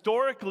 And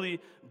historically,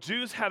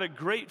 Jews had a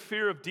great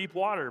fear of deep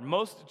water.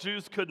 Most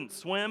Jews couldn't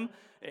swim.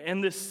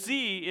 And the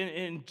sea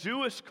in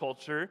Jewish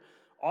culture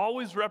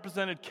always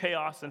represented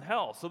chaos and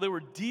hell. So they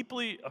were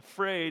deeply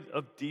afraid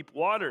of deep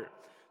water.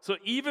 So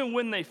even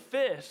when they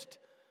fished,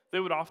 they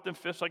would often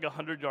fish like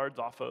 100 yards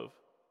off of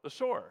the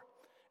shore.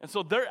 And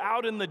so they're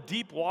out in the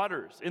deep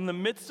waters, in the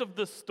midst of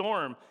this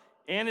storm,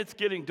 and it's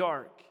getting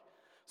dark.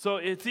 So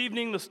it's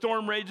evening, the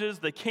storm rages,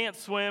 they can't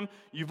swim.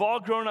 You've all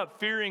grown up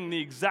fearing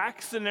the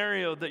exact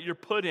scenario that you're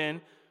put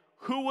in.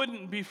 Who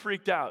wouldn't be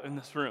freaked out in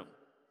this room?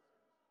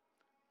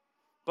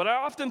 But I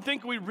often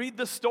think we read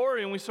this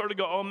story and we sort of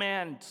go, oh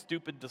man,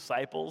 stupid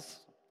disciples.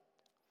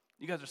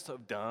 You guys are so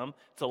dumb.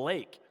 It's a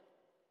lake.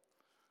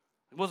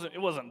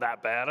 It wasn't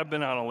that bad. I've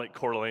been out on Lake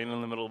Coeur d'Alene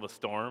in the middle of a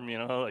storm,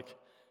 like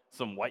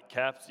some white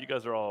caps. You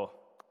guys are all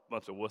a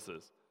bunch of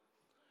wusses.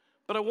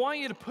 But I want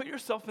you to put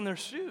yourself in their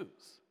shoes.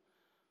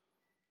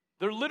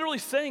 They're literally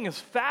saying as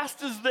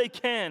fast as they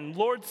can,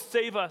 Lord,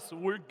 save us,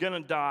 we're going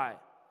to die.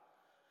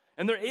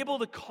 And they're able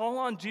to call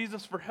on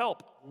Jesus for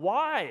help.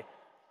 Why?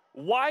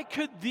 Why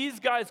could these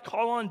guys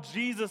call on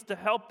Jesus to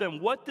help them?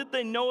 What did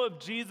they know of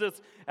Jesus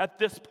at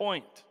this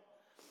point?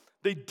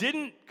 They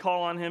didn't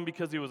call on him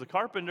because he was a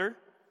carpenter.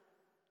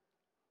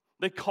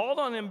 They called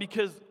on him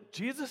because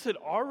Jesus had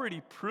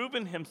already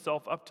proven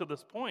himself up to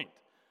this point.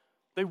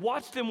 They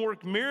watched him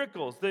work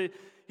miracles.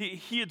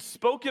 He had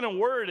spoken a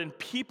word and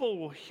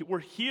people were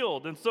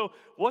healed. And so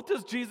what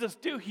does Jesus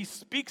do? He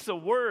speaks a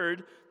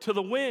word to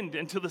the wind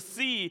and to the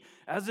sea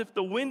as if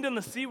the wind and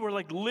the sea were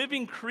like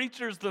living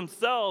creatures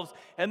themselves,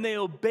 and they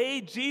obey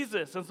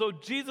Jesus. And so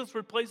Jesus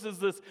replaces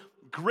this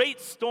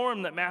great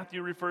storm that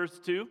Matthew refers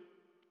to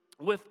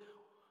with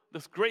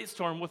this great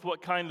storm with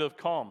what kind of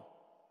calm?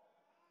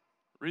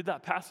 Read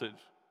that passage.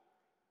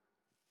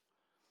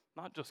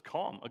 Not just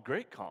calm, a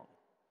great calm.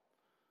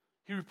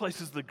 He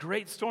replaces the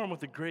great storm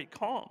with a great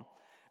calm.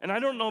 And I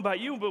don't know about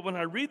you, but when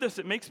I read this,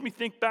 it makes me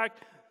think back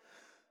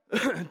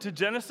to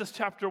Genesis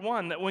chapter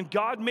 1, that when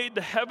God made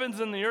the heavens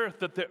and the earth,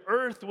 that the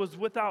earth was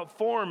without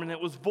form and it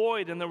was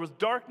void and there was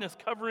darkness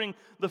covering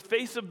the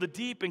face of the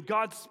deep. And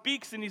God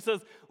speaks and he says,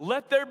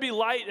 let there be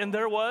light, and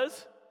there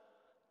was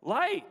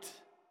light.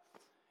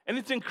 And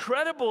it's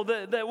incredible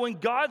that when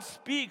God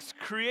speaks,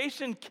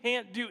 creation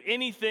can't do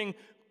anything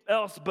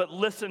else but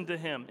listen to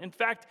him. In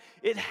fact,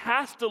 it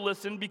has to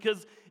listen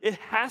because it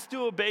has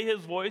to obey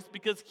his voice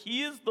because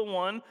he is the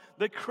one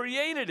that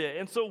created it.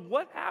 And so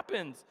what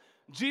happens?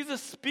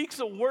 Jesus speaks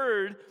a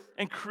word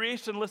and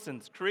creation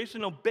listens.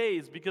 Creation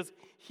obeys because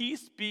he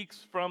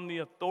speaks from the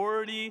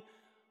authority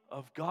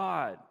of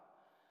God.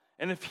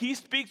 And if he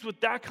speaks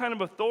with that kind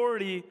of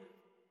authority,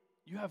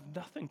 you have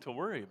nothing to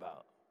worry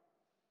about.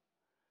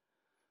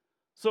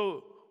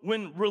 So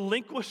when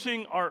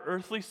relinquishing our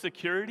earthly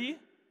security,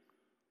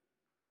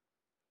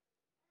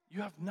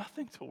 you have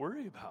nothing to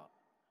worry about.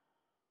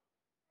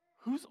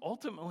 Who's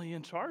ultimately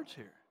in charge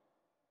here?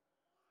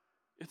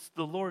 It's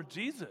the Lord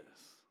Jesus.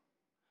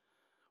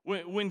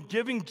 When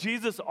giving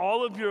Jesus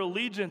all of your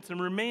allegiance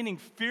and remaining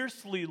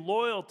fiercely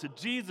loyal to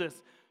Jesus,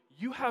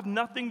 you have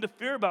nothing to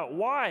fear about.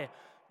 Why?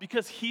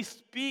 Because he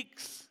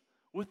speaks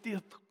with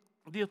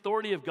the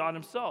authority of God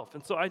himself.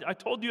 And so I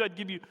told you I'd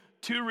give you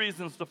 2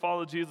 reasons to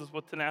follow Jesus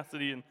with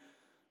tenacity and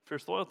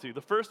fierce loyalty.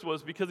 The first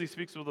was because he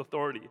speaks with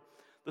authority.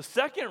 The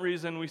second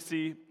reason we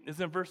see is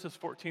in verses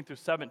 14 through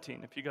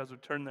 17, if you guys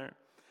would turn there.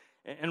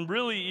 And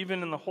really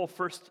even in the whole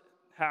first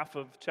half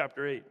of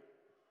chapter 8.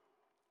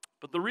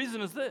 But the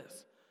reason is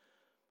this.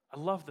 I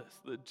love this,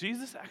 that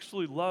Jesus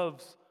actually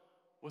loves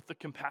with the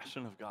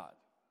compassion of God.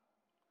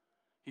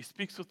 He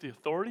speaks with the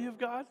authority of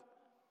God,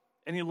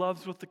 and he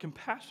loves with the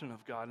compassion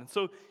of God. And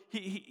so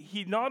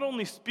he not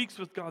only speaks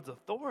with God's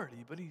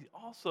authority, but he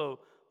also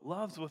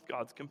loves with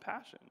God's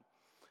compassion.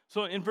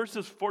 So in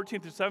verses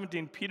 14 through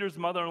 17, Peter's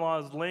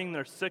mother-in-law is laying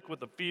there sick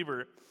with a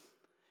fever.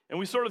 And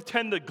we sort of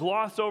tend to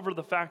gloss over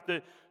the fact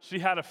that she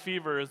had a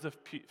fever as if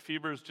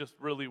fevers just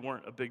really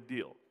weren't a big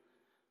deal.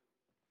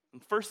 In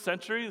the first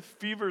century,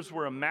 fevers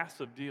were a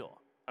massive deal.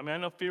 I mean, I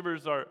know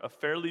fevers are a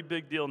fairly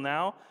big deal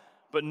now,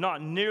 but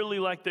not nearly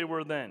like they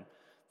were then.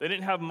 They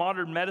didn't have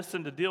modern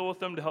medicine to deal with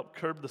them to help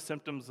curb the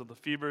symptoms of the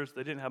fevers.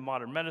 They didn't have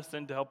modern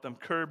medicine to help them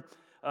curb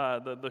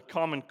the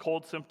common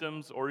cold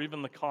symptoms or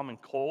even the common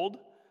cold,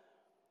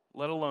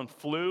 let alone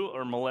flu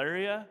or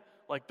malaria.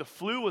 Like the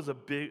flu was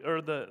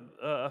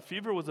a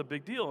fever was a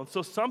big deal. And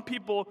so some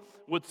people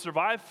would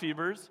survive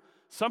fevers.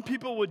 Some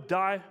people would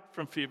die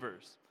from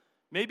fevers.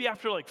 Maybe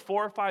after like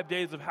 4 or 5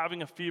 days of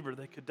having a fever,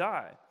 they could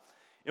die.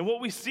 And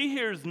what we see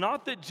here is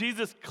not that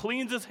Jesus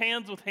cleans his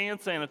hands with hand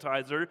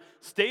sanitizer,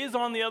 stays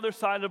on the other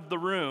side of the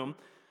room,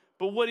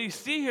 but what you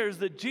see here is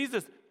that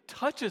Jesus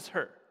touches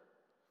her.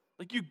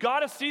 Like, you got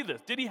to see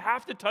this. Did he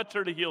have to touch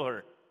her to heal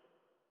her?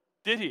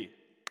 Did he?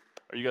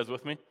 Are you guys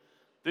with me?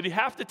 Did he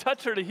have to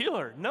touch her to heal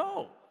her?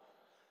 No.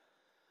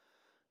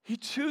 He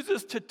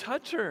chooses to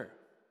touch her.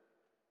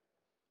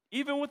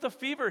 Even with a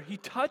fever, he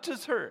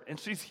touches her and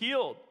she's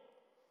healed.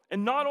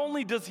 And not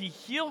only does he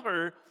heal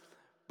her,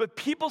 but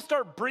people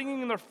start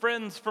bringing their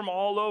friends from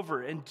all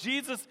over, and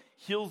Jesus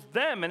heals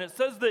them. And it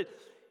says that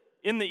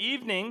in the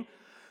evening,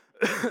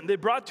 they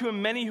brought to him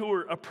many who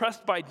were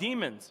oppressed by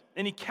demons,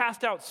 and he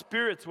cast out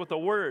spirits with a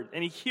word,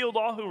 and he healed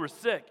all who were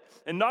sick.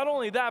 And not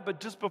only that,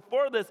 but just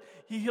before this,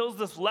 he heals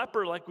this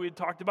leper like we had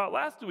talked about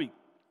last week.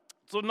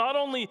 So not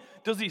only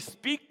does he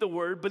speak the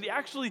word, but he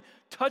actually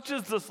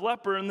touches this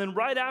leper, and then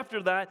right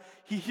after that,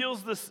 he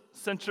heals this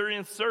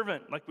centurion's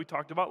servant like we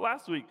talked about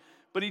last week.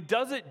 But he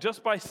does it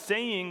just by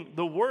saying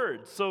the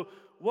word. So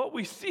what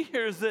we see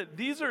here is that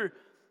these are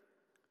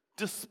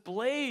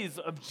displays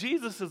of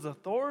Jesus'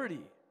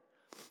 authority.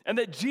 And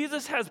that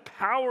Jesus has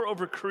power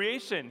over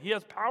creation. He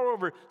has power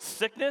over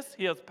sickness.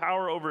 He has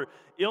power over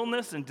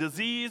illness and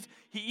disease.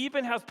 He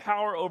even has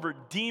power over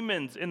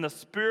demons in the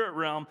spirit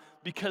realm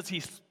because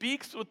he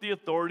speaks with the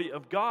authority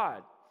of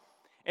God.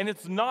 And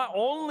it's not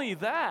only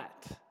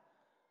that,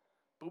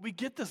 but we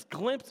get this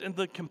glimpse into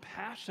the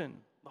compassion,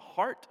 the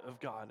heart of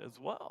God as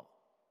well.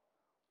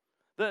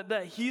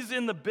 That he's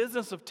in the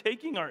business of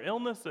taking our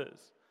illnesses.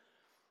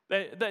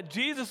 That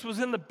Jesus was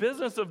in the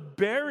business of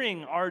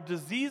bearing our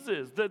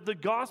diseases. That the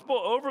gospel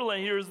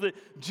overlay here is that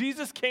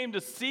Jesus came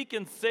to seek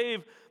and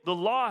save the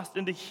lost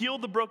and to heal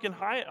the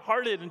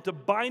brokenhearted and to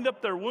bind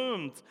up their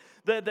wounds.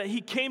 That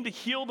he came to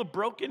heal the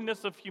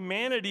brokenness of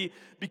humanity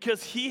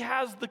because he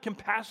has the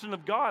compassion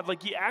of God.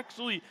 Like, he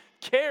actually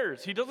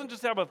cares. He doesn't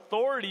just have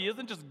authority. He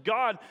isn't just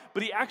God,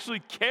 but he actually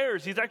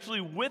cares. He's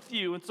actually with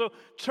you. And so,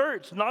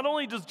 church, not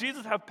only does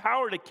Jesus have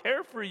power to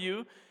care for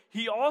you,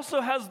 he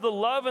also has the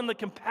love and the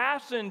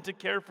compassion to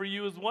care for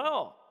you as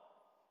well.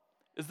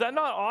 Is that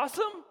not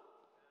awesome?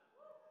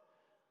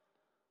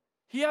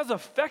 He has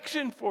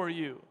affection for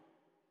you.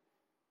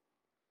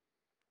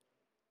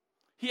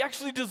 He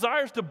actually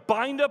desires to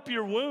bind up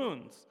your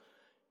wounds,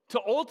 to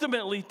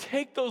ultimately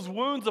take those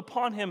wounds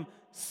upon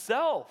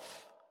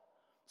himself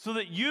so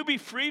that you be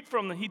freed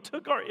from them. He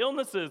took our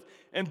illnesses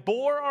and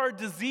bore our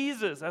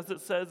diseases, as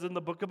it says in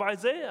the book of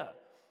Isaiah.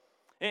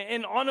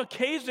 And on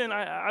occasion,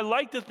 I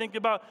like to think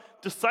about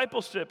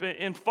discipleship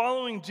and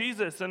following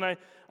Jesus. And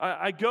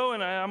I go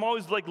and I'm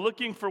always like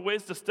looking for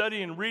ways to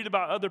study and read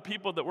about other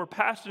people that were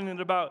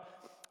passionate about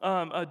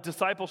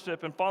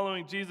discipleship and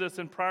following Jesus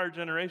in prior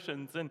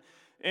generations.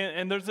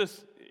 And there's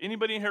this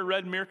Anybody in here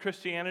read Mere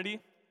Christianity?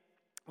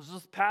 There's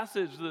this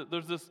passage,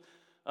 there's this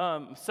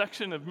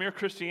section of Mere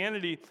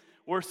Christianity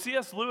where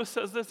C.S. Lewis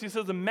says this. He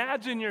says,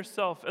 imagine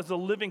yourself as a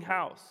living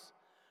house.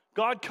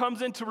 God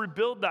comes in to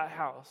rebuild that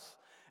house.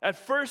 At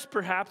first,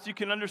 perhaps, you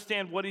can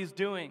understand what he's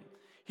doing.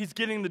 He's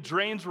getting the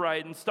drains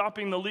right and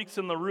stopping the leaks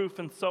in the roof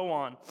and so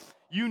on.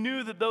 You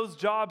knew that those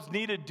jobs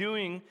needed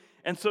doing,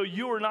 and so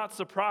you were not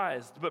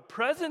surprised. But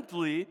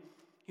presently,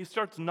 he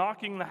starts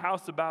knocking the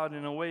house about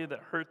in a way that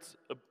hurts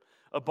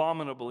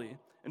abominably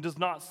and does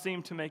not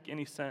seem to make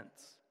any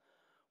sense.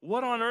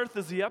 What on earth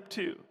is he up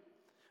to?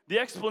 The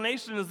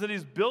explanation is that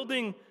he's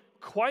building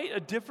quite a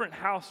different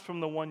house from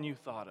the one you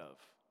thought of.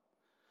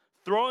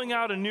 Throwing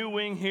out a new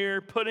wing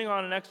here, putting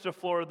on an extra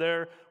floor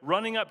there,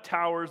 running up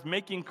towers,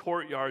 making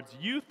courtyards.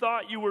 You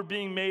thought you were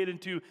being made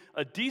into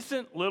a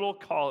decent little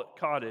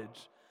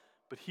cottage,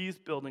 but he's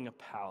building a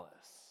palace.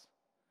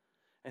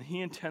 And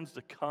he intends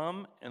to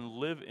come and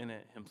live in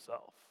it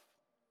himself.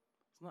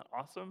 Isn't that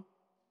awesome?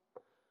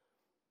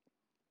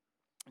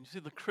 And you see,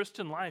 the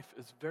Christian life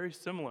is very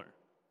similar.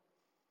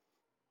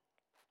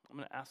 I'm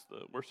going to ask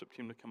the worship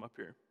team to come up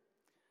here.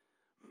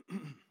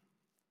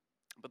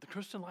 But the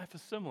Christian life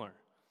is similar.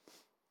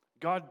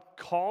 God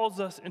calls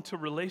us into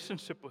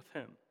relationship with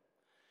him,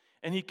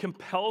 and he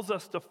compels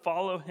us to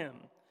follow him.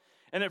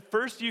 And at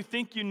first you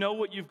think you know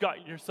what you've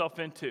gotten yourself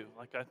into.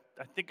 Like,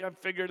 I think I've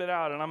figured it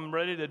out, and I'm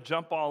ready to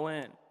jump all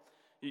in.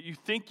 You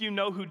think you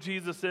know who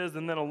Jesus is,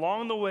 and then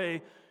along the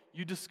way,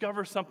 you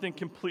discover something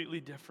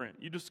completely different.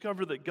 You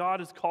discover that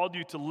God has called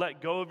you to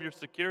let go of your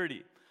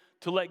security,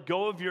 to let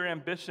go of your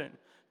ambition,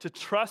 to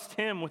trust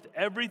him with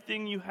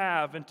everything you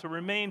have, and to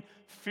remain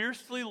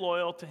fiercely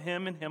loyal to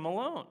him and him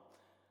alone.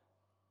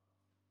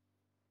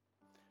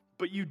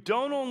 But you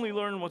don't only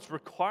learn what's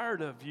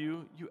required of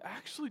you, you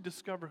actually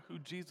discover who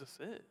Jesus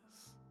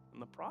is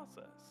in the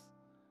process.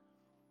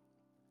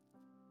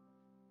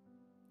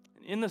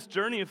 And in this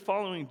journey of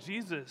following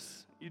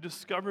Jesus, you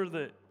discover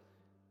that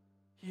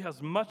he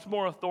has much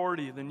more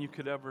authority than you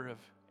could ever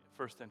have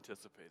first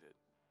anticipated.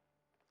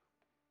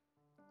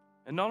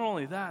 And not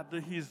only that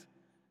he's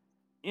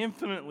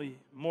infinitely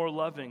more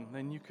loving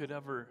than you could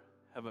ever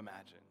have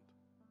imagined.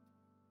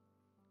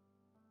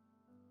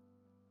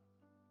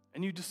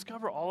 And you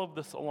discover all of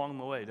this along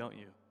the way, don't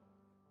you?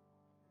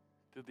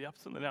 Through the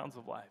ups and the downs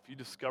of life. You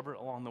discover it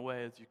along the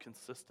way as you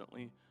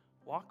consistently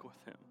walk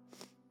with him.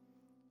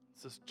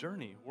 It's this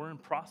journey. We're in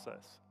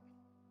process.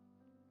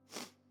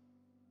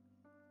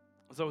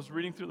 As I was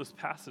reading through this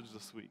passage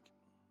this week,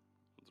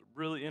 it was a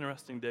really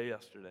interesting day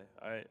yesterday.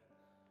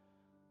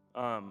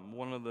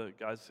 One of the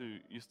guys who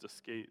used to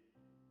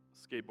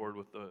skateboard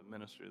with the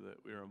ministry that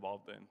we were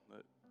involved in,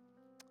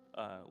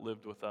 that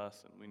lived with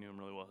us, and we knew him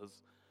really well.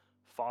 His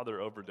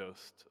father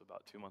overdosed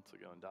about 2 months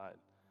ago and died.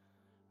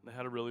 And they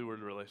had a really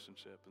weird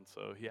relationship, and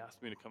so he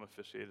asked me to come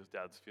officiate his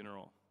dad's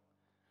funeral.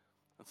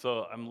 And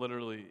so I'm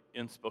literally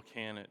in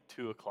Spokane at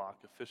 2 o'clock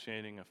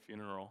officiating a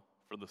funeral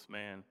for this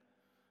man,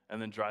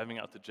 and then driving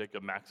out to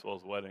Jacob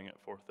Maxwell's wedding at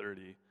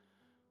 4:30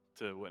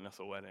 to witness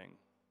a wedding.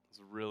 It's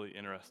a really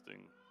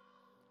interesting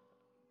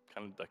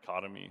kind of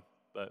dichotomy.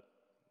 But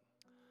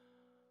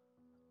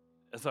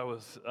as I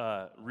was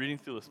reading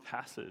through this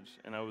passage,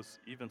 and I was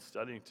even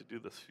studying to do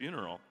this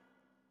funeral,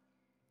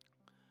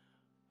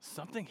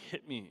 something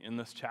hit me in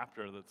this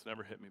chapter that's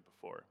never hit me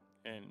before,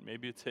 and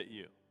maybe it's hit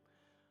you.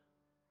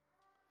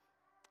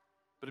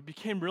 But it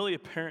became really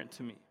apparent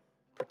to me,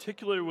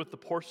 particularly with the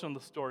portion of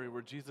the story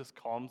where Jesus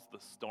calms the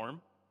storm,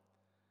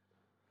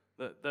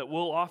 that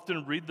we'll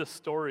often read the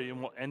story and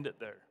we'll end it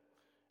there.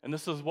 And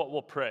this is what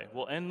we'll pray.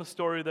 We'll end the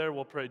story there.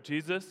 We'll pray,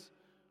 Jesus,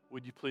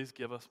 would you please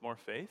give us more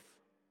faith?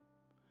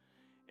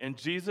 And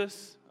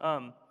Jesus,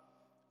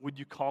 would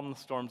you calm the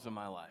storms in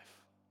my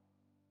life?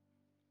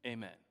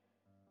 Amen.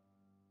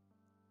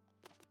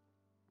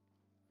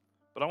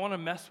 But I want to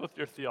mess with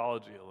your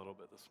theology a little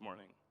bit this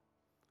morning.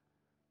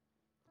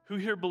 Who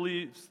here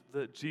believes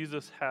that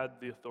Jesus had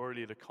the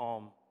authority to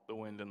calm the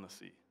wind and the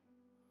sea?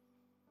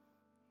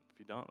 If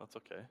you don't, that's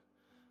okay.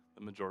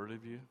 The majority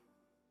of you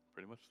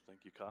pretty much think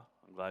you, Ka.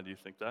 I'm glad you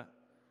think that.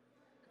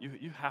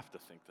 You have to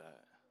think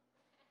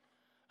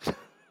that.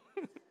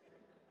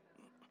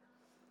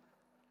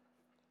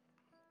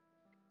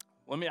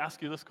 Let me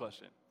ask you this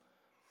question.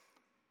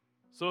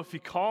 So if he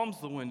calms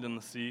the wind and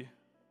the sea,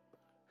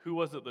 who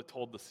was it that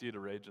told the sea to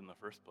rage in the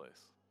first place?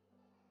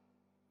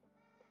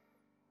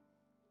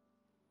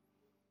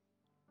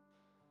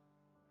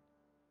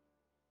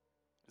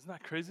 Isn't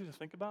that crazy to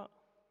think about?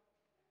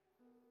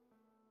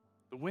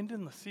 The wind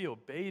and the sea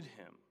obeyed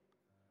him,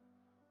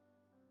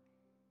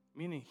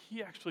 meaning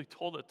he actually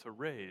told it to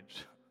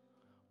rage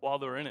while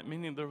they were in it,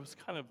 meaning there was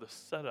kind of the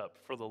setup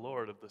for the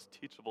Lord of this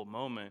teachable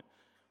moment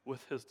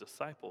with his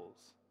disciples.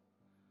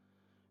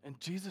 And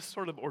Jesus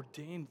sort of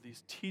ordained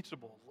these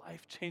teachable,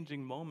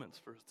 life-changing moments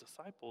for his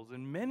disciples.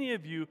 And many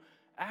of you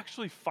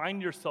actually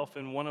find yourself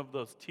in one of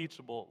those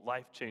teachable,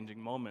 life-changing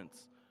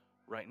moments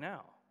right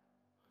now.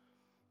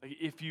 Like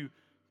if you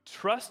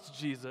trust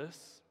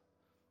Jesus,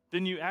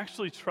 then you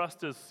actually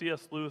trust, as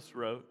C.S. Lewis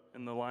wrote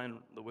in the line,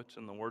 The Witch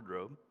in the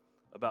Wardrobe,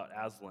 about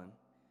Aslan.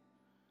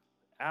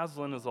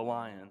 Aslan is a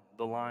lion,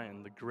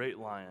 the great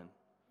lion.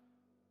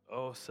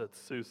 Oh, said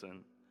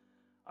Susan,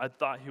 I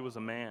thought he was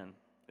a man.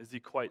 Is he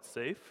quite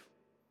safe?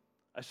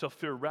 I shall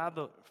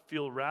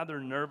feel rather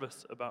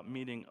nervous about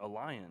meeting a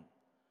lion.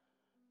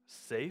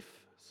 Safe?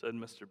 Said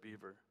Mr.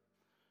 Beaver.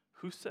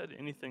 Who said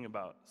anything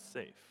about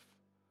safe?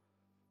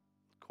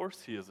 Of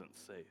course he isn't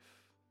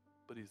safe,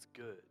 but he's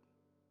good.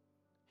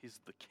 He's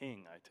the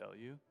king, I tell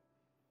you.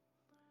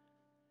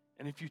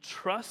 And if you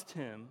trust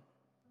him,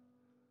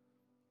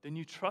 then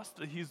you trust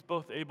that he's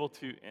both able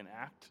to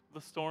enact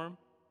the storm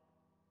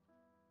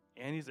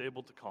and he's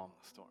able to calm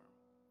the storm.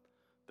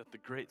 That the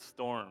great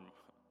storm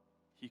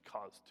he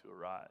caused to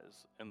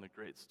arise and the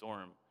great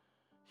storm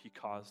he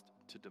caused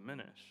to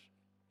diminish.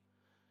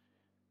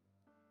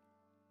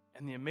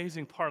 And the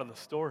amazing part of the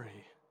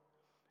story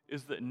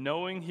is that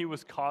knowing he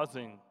was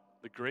causing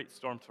the great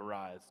storm to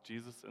rise,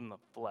 Jesus in the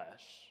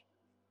flesh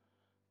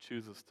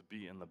chooses to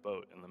be in the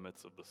boat in the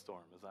midst of the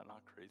storm. Is that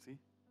not crazy?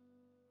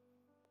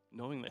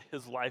 Knowing that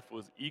his life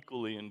was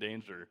equally in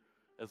danger,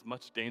 as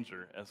much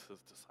danger as his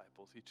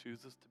disciples, he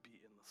chooses to be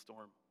in the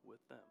storm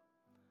with them.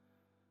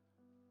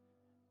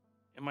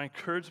 And my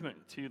encouragement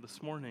to you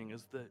this morning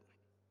is that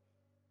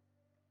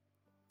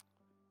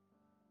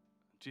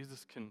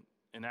Jesus can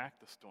enact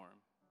the storm.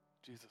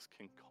 Jesus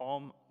can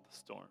calm the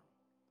storm.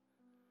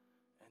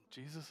 And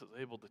Jesus is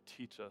able to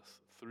teach us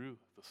through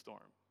the storm.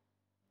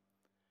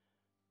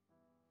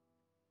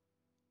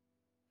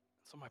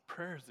 So my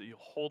prayer is that you'll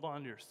hold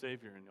on to your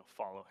Savior and you'll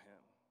follow him.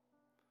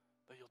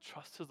 That you'll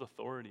trust his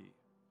authority.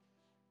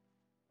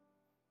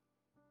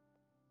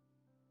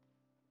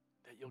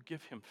 That you'll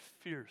give him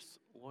fierce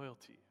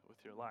loyalty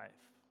with your life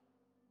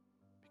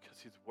because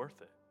he's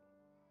worth it.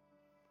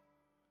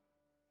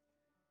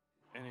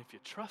 And if you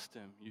trust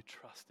him, you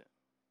trust him.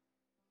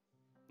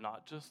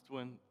 Not just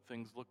when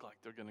things look like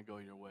they're going to go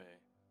your way,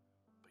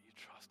 but you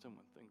trust him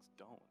when things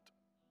don't.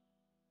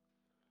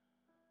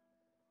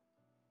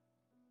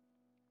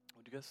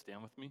 Would you guys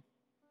stand with me?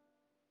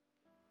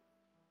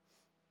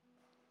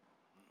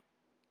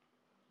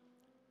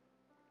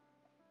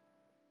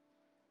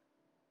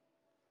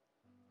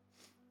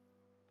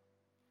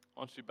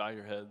 Why don't you bow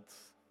your heads?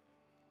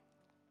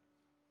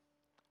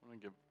 I want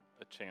to give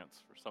a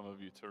chance for some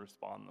of you to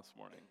respond this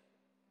morning.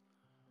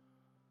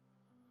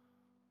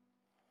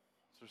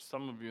 There's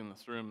some of you in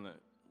this room that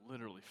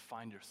literally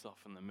find yourself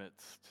in the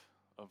midst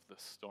of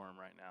this storm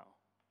right now.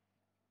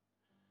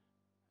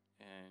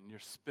 And you're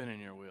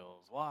spinning your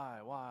wheels. Why?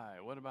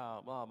 What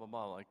about blah, blah,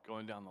 blah, like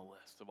going down the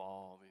list of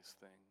all these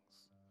things.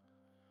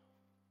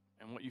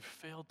 And what you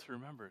failed to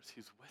remember is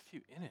he's with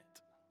you in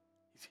it.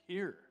 He's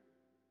here.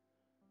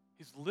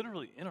 He's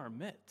literally in our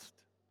midst.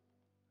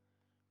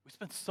 We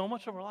spend so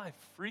much of our life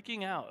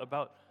freaking out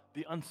about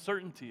the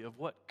uncertainty of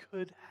what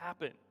could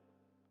happen,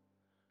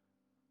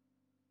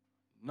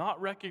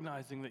 not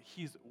recognizing that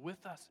he's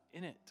with us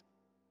in it.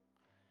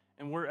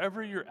 And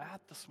wherever you're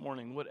at this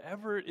morning,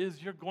 whatever it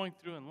is you're going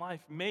through in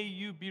life, may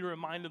you be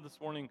reminded this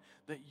morning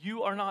that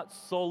you are not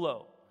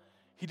solo.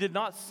 He did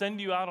not send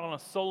you out on a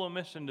solo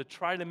mission to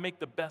try to make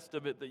the best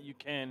of it that you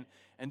can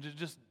and to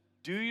just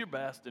do your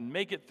best and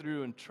make it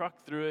through and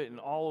truck through it and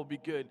all will be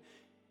good.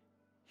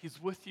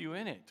 He's with you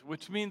in it,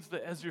 which means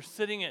that as you're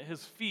sitting at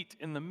his feet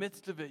in the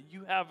midst of it,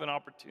 you have an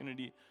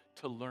opportunity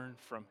to learn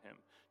from him,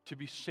 to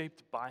be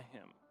shaped by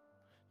him,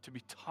 to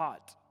be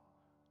taught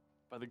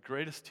by the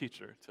greatest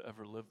teacher to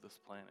ever live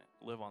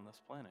on this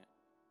planet,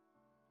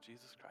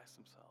 Jesus Christ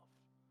himself,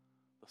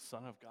 the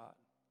Son of God,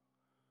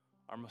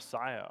 our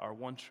Messiah, our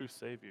one true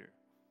Savior.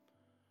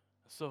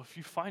 So if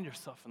you find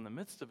yourself in the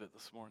midst of it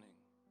this morning,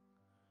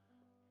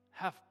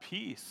 have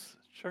peace,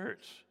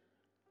 church,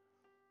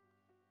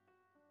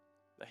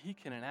 that he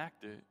can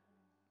enact it,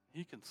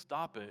 he can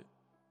stop it,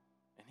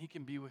 and he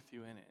can be with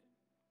you in it.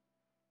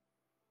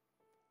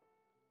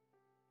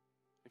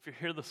 If you're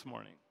here this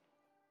morning,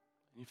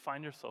 and you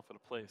find yourself at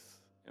a place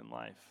in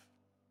life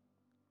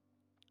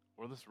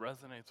where this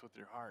resonates with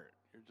your heart,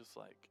 you're just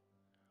like,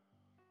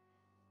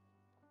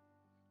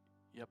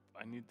 yep,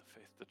 I need the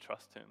faith to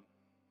trust him.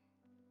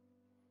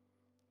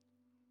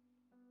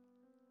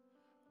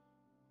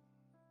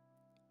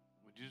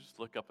 Would you just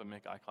look up and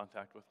make eye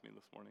contact with me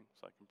this morning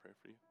so I can pray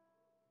for you?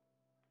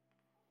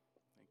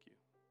 Thank you.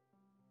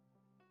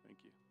 Thank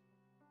you.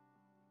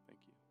 Thank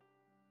you.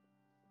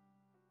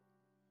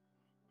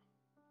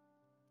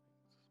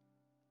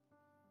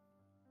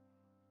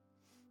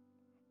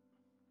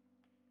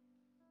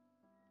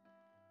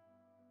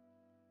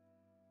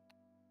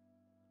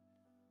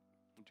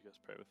 Would you guys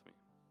pray with me?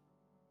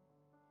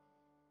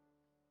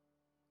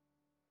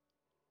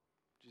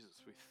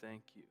 Jesus, we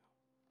thank you.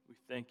 We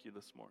thank you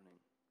this morning.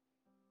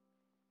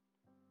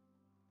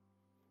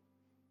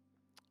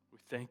 We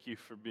thank you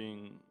for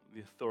being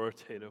the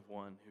authoritative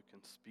one who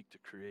can speak to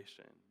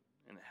creation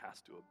and it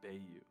has to obey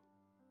you.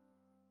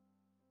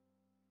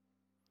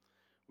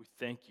 We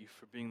thank you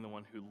for being the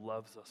one who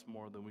loves us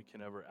more than we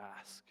can ever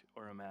ask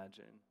or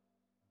imagine.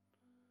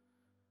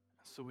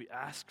 So we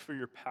ask for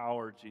your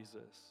power,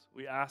 Jesus.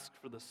 We ask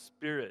for the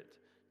Spirit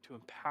to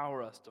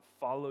empower us to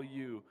follow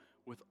you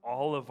with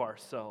all of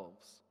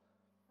ourselves.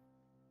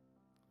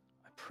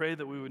 I pray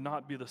that we would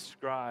not be the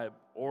scribe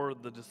or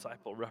the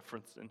disciple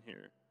referenced in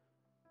here.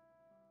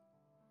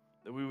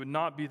 That we would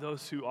not be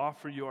those who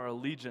offer you our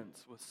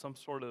allegiance with some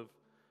sort of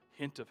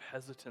hint of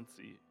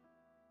hesitancy.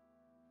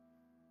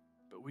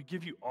 But we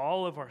give you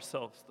all of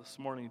ourselves this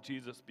morning,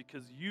 Jesus,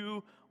 because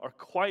you are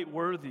quite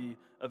worthy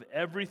of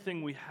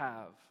everything we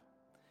have.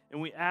 And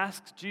we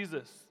ask,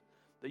 Jesus,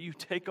 that you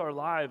take our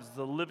lives as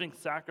a living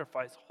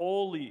sacrifice,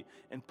 holy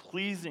and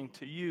pleasing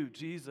to you,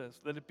 Jesus.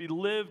 That it be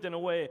lived in a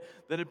way,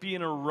 that it be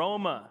an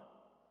aroma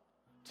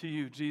to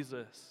you,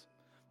 Jesus.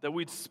 That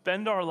we'd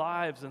spend our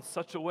lives in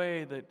such a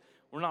way that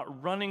we're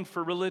not running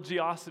for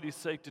religiosity's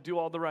sake to do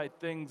all the right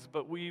things,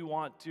 but we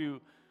want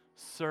to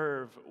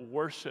serve,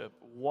 worship,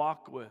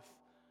 walk with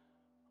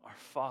our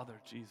Father,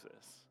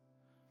 Jesus.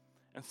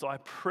 And so I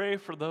pray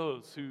for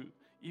those who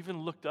even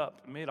looked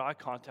up and made eye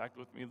contact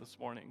with me this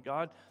morning.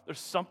 God, there's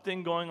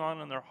something going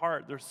on in their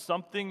heart. There's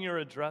something you're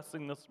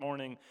addressing this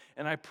morning.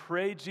 And I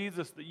pray,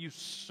 Jesus, that you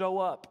show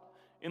up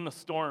in the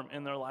storm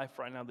in their life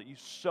right now, that you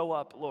show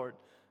up, Lord,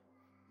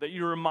 that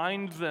you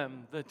remind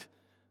them that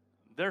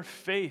their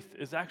faith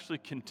is actually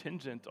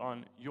contingent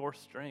on your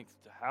strength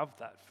to have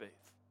that faith.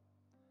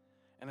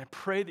 And I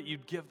pray that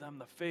you'd give them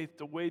the faith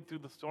to wade through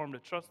the storm, to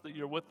trust that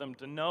you're with them,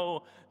 to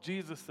know,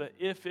 Jesus, that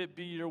if it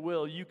be your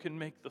will, you can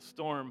make the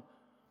storm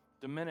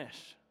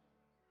diminish.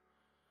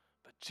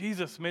 But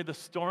Jesus, may the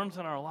storms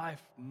in our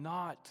life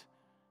not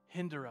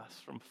hinder us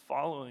from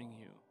following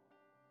you.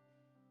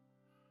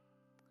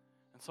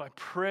 And so I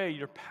pray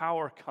your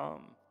power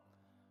come,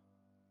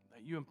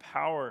 that you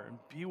empower and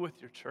be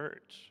with your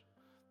church.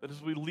 That as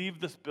we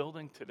leave this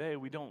building today,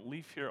 we don't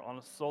leave here on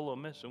a solo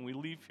mission. We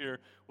leave here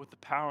with the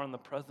power and the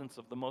presence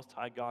of the Most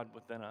High God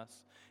within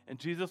us. And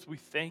Jesus, we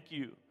thank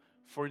you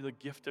for the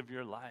gift of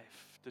your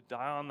life, to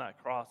die on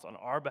that cross on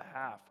our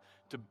behalf,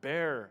 to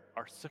bear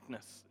our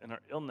sickness and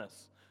our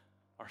illness,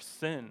 our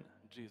sin,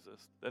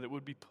 Jesus, that it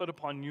would be put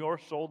upon your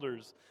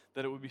shoulders,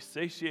 that it would be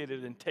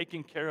satiated and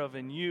taken care of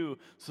in you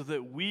so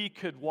that we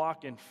could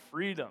walk in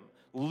freedom,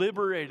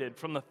 liberated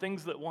from the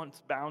things that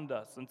once bound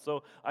us. And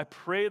so I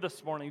pray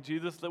this morning,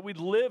 Jesus, that we'd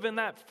live in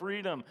that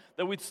freedom,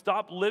 that we'd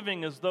stop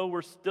living as though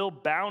we're still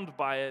bound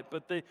by it,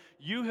 but that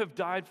you have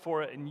died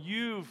for it and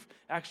you've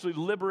actually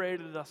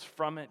liberated us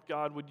from it.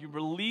 God, would you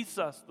release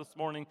us this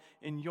morning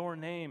in your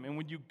name? And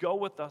would you go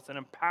with us and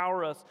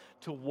empower us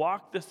to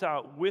walk this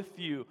out with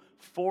you,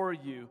 for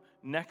you,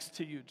 next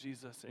to you,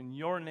 Jesus. In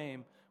your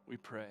name we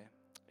pray.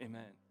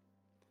 Amen.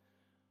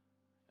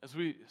 As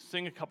we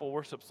sing a couple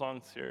worship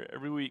songs here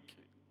every week,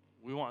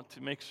 we want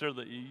to make sure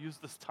that you use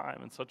this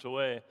time in such a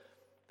way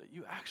that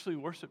you actually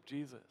worship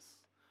Jesus.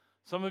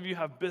 Some of you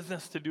have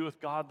business to do with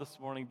God this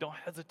morning. Don't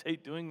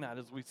hesitate doing that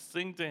as we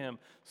sing to him.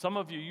 Some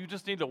of you, you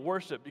just need to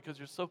worship because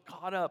you're so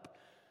caught up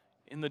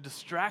in the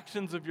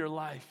distractions of your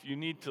life. You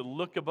need to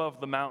look above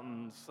the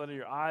mountains, set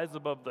your eyes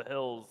above the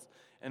hills,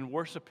 and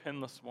worship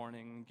him this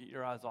morning and get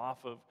your eyes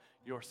off of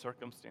your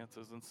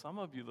circumstances. And some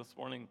of you this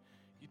morning,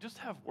 you just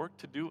have work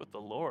to do with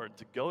the Lord,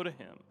 to go to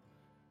him.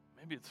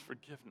 Maybe it's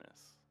forgiveness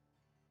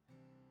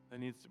that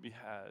needs to be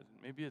had.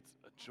 Maybe it's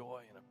a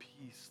joy and a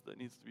peace that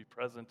needs to be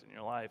present in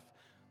your life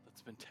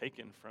that's been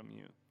taken from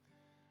you.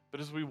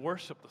 But as we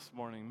worship this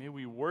morning, may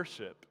we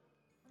worship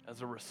as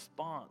a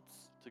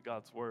response to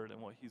God's word and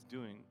what he's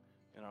doing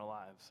in our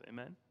lives.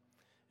 Amen?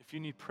 If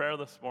you need prayer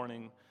this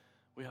morning,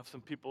 we have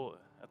some people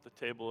at the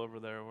table over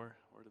there. Where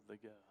did they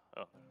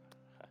go?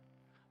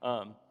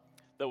 Oh,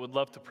 that would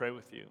love to pray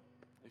with you.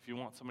 If you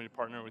want somebody to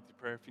partner with you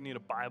in prayer, if you need a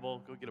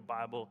Bible, go get a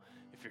Bible.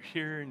 If you're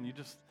here and you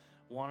just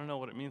want to know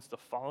what it means to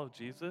follow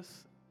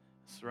Jesus,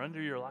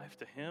 surrender your life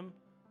to him,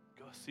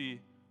 go see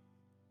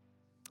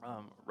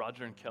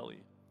Roger and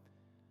Kelly.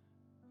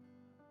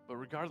 But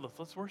regardless,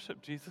 let's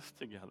worship Jesus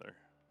together.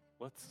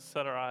 Let's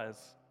set our eyes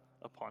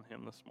upon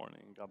him this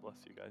morning. God bless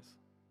you guys.